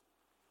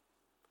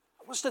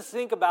 I want us to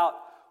think about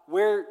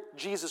where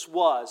Jesus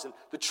was and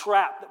the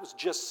trap that was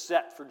just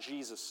set for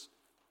Jesus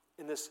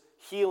in this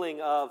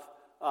healing of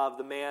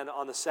the man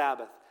on the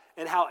Sabbath,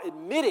 and how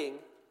admitting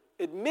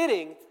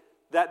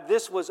that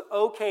this was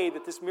okay,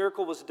 that this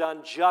miracle was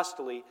done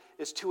justly,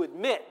 is to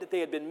admit that they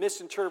had been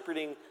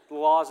misinterpreting the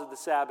laws of the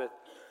Sabbath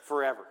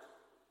forever.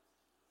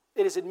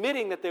 It is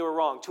admitting that they were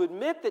wrong. To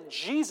admit that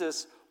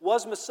Jesus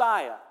was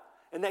Messiah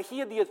and that he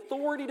had the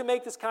authority to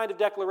make this kind of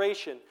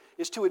declaration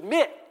is to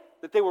admit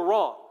that they were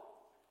wrong.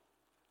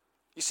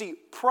 You see,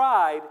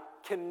 pride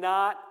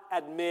cannot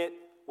admit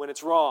when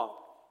it's wrong.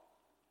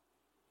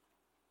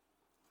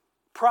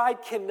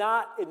 Pride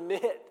cannot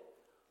admit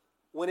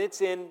when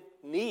it's in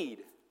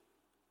need.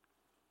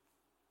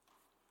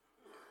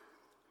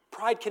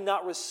 Pride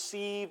cannot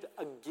receive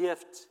a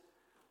gift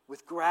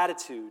with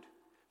gratitude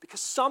because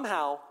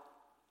somehow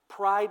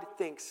pride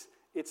thinks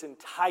it's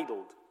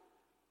entitled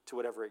to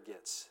whatever it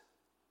gets.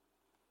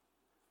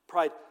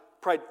 Pride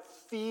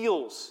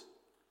feels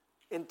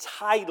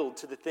entitled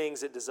to the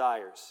things it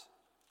desires.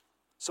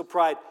 So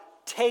pride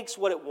takes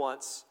what it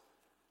wants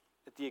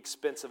at the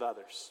expense of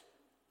others.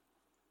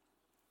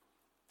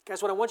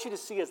 Guys, what I want you to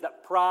see is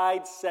that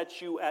pride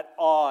sets you at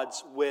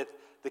odds with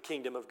the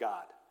kingdom of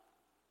God.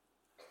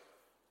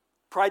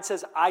 Pride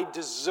says, I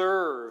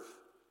deserve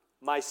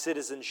my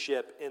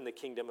citizenship in the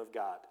kingdom of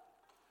God.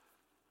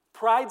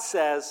 Pride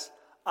says,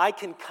 I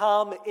can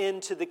come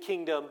into the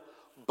kingdom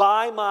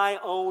by my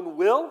own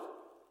will,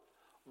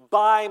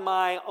 by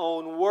my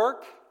own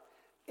work,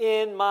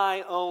 in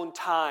my own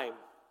time.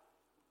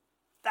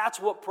 That's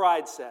what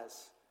pride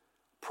says.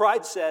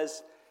 Pride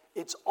says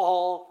it's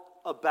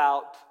all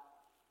about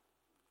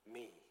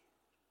me.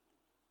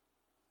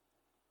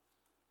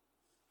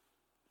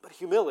 But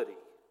humility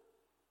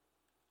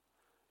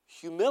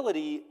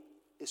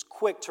is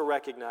quick to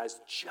recognize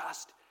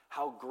just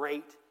how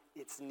great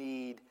its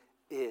need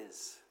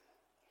is.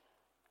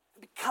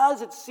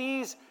 Because it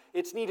sees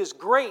its need as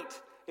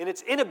great and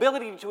its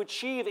inability to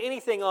achieve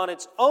anything on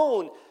its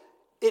own,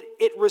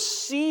 it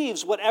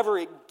receives whatever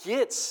it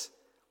gets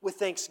with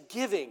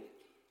thanksgiving.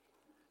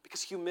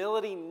 Because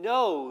humility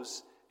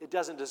knows it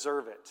doesn't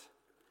deserve it.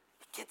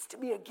 It gets to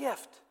be a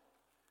gift.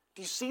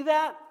 Do you see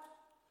that?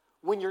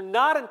 When you're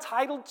not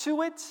entitled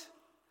to it,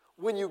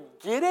 when you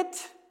get it,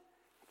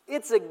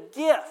 it's a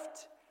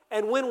gift.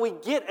 And when we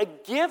get a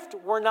gift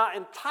we're not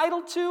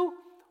entitled to,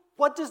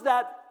 what does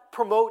that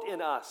promote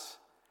in us?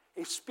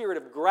 A spirit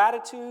of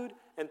gratitude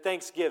and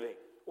thanksgiving,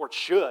 or it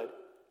should.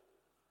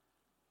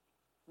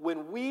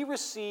 When we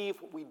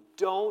receive what we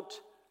don't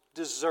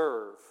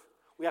deserve,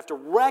 we have to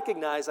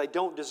recognize I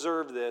don't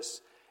deserve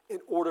this in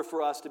order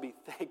for us to be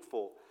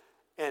thankful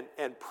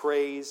and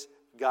praise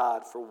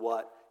God for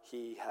what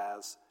He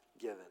has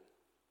given.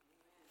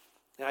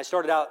 And I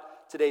started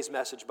out today's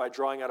message by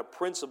drawing out a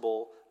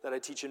principle that I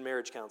teach in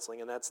marriage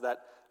counseling, and that's that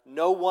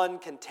no one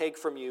can take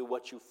from you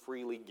what you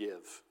freely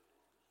give.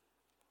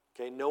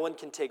 Okay, no one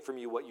can take from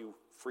you what you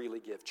freely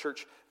give.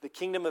 Church, the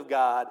kingdom of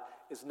God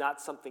is not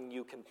something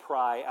you can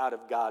pry out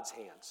of God's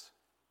hands.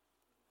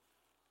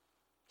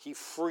 He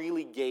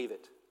freely gave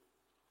it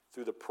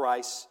through the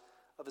price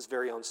of His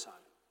very own Son.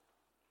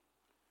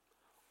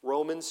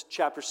 Romans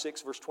chapter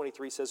 6, verse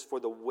 23 says, "For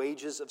the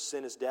wages of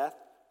sin is death,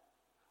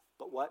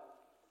 but what?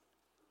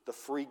 The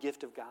free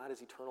gift of God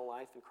is eternal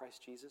life in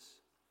Christ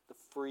Jesus." The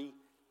free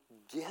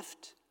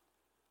gift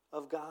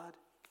of God.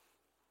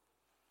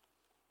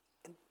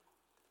 And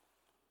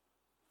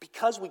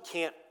because we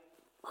can't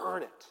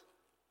earn it,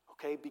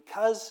 okay,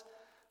 because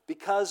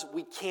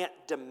we can't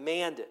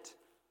demand it,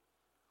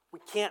 we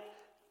can't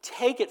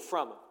take it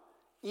from Him,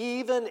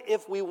 even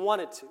if we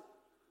wanted to.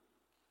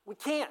 We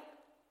can't.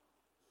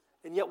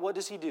 And yet what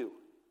does He do?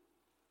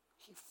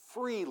 He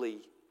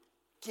freely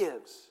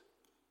gives.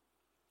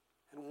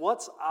 And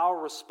what's our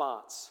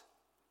response?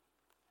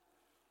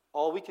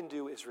 All we can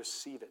do is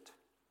receive it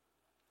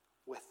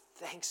with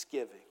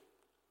thanksgiving,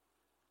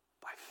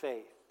 by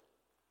faith,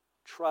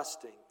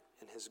 trusting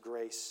in His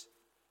grace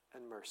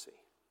and mercy.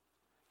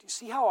 Do you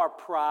see how our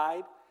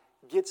pride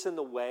gets in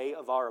the way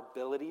of our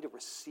ability to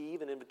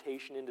receive an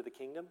invitation into the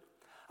kingdom?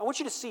 I want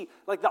you to see,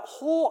 like, the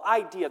whole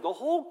idea, the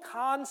whole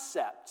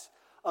concept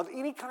of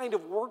any kind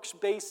of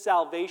works-based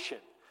salvation,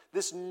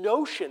 this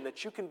notion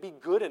that you can be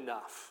good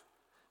enough,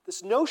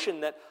 this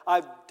notion that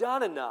I've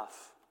done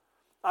enough,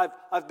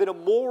 I've been a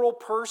moral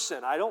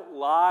person, I don't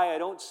lie, I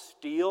don't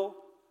steal,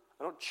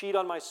 I don't cheat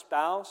on my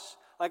spouse,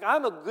 like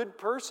I'm a good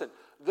person.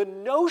 The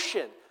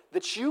notion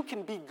that you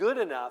can be good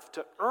enough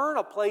to earn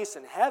a place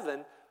in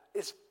heaven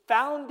is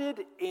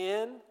founded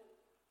in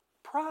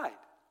pride.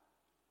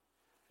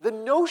 The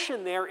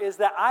notion there is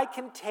that I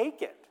can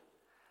take it,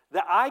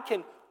 that I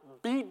can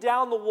beat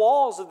down the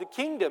walls of the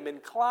kingdom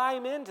and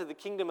climb into the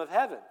kingdom of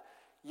heaven.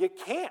 You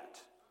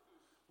can't.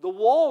 The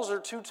walls are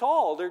too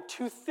tall, they're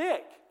too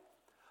thick.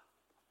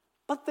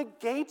 But the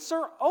gates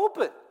are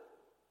open.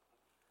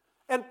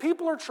 And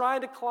people are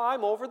trying to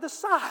climb over the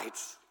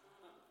sides.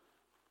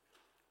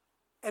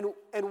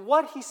 And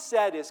what He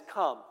said is,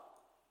 come,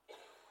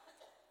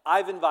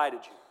 I've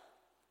invited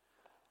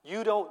you.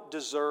 You don't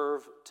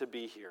deserve to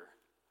be here,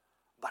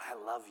 but I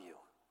love you.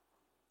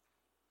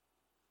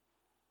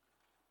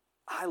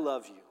 I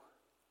love you.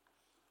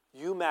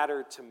 You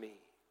matter to me.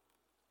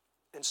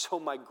 And so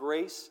my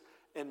grace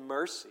and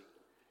mercy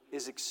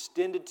is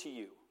extended to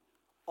you.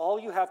 All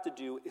you have to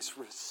do is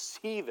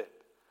receive it.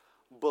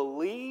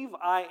 Believe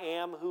I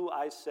am who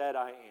I said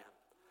I am.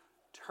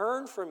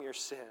 Turn from your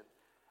sin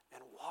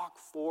and walk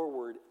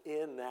forward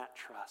in that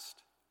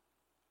trust.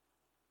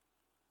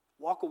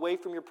 Walk away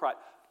from your pride.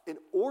 In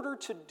order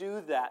to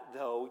do that,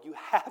 though, you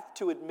have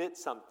to admit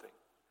something.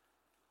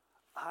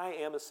 I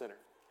am a sinner.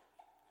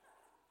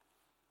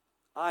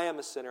 I am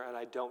a sinner and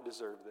I don't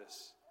deserve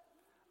this.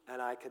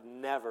 And I could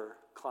never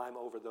climb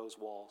over those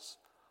walls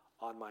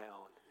on my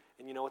own.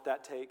 And you know what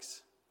that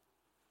takes?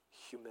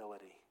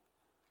 Humility.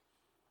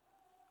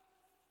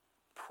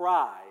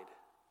 Pride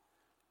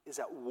is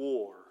at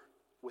war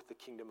with the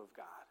kingdom of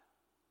God.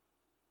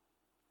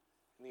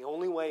 And the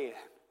only way in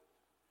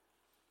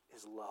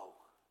is low,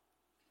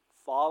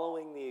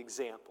 following the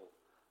example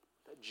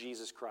that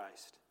Jesus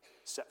Christ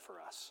set for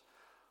us.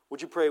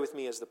 Would you pray with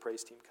me as the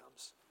praise team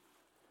comes?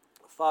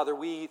 Father,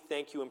 we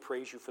thank you and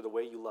praise you for the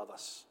way you love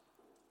us.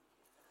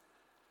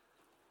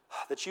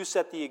 That you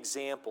set the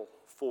example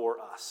for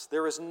us.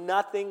 There is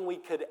nothing we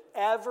could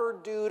ever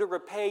do to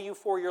repay you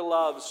for your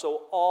love,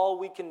 so all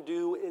we can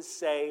do is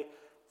say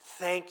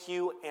thank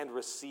you and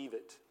receive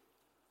it.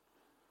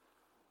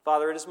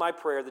 Father, it is my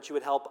prayer that you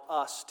would help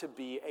us to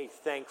be a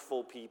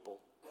thankful people.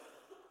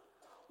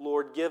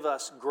 Lord, give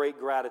us great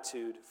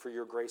gratitude for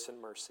your grace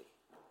and mercy.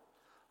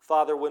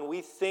 Father, when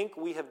we think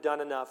we have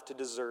done enough to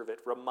deserve it,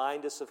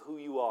 remind us of who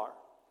you are.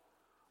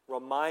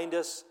 Remind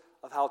us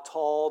of how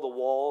tall the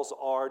walls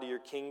are to your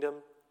kingdom,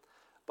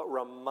 but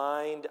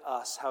remind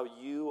us how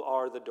you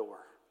are the door,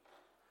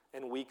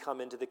 and we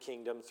come into the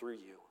kingdom through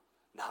you,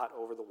 not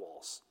over the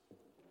walls.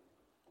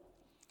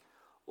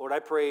 Lord, I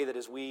pray that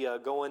as we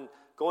go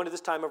into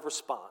this time of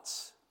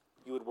response,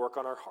 you would work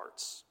on our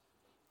hearts.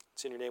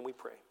 It's in your name we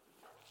pray.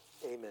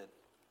 Amen.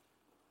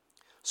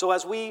 So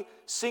as we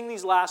sing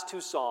these last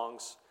two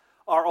songs,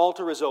 our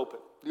altar is open.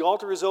 The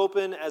altar is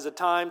open as a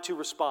time to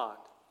respond.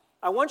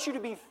 I want you to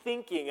be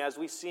thinking as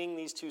we sing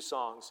these two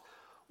songs,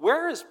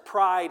 where is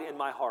pride in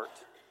my heart?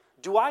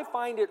 Do I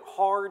find it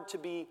hard to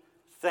be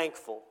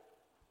thankful?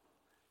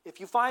 If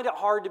you find it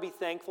hard to be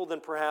thankful,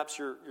 then perhaps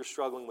you're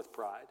struggling with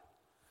pride.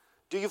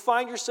 Do you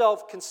find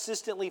yourself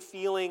consistently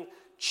feeling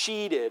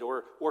cheated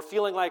or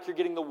feeling like you're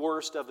getting the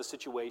worst of the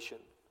situation?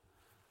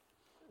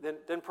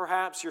 Then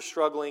perhaps you're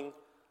struggling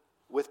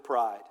with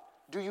pride.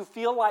 Do you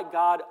feel like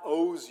God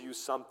owes you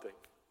something?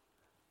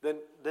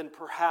 Then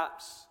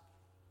perhaps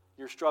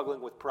you're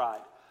struggling with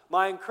pride.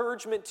 My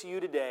encouragement to you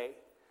today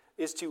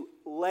is to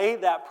lay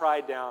that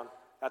pride down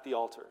at the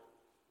altar.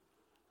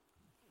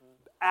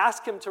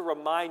 Ask him to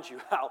remind you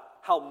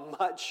how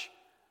much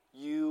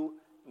you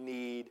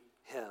need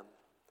him.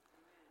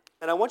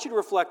 And I want you to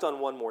reflect on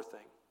one more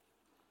thing.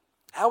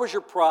 How has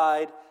your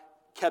pride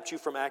kept you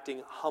from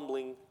acting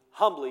humbly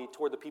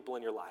toward the people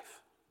in your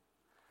life?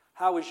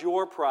 How is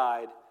your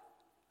pride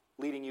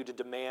leading you to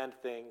demand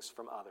things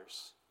from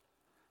others?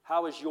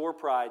 How is your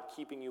pride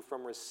keeping you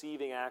from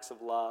receiving acts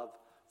of love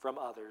from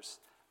others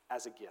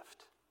as a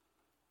gift?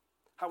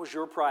 How is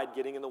your pride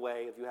getting in the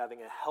way of you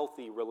having a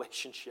healthy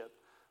relationship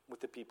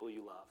with the people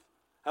you love?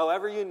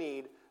 However you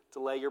need to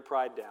lay your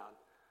pride down,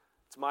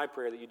 it's my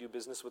prayer that you do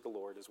business with the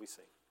Lord as we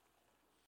sing.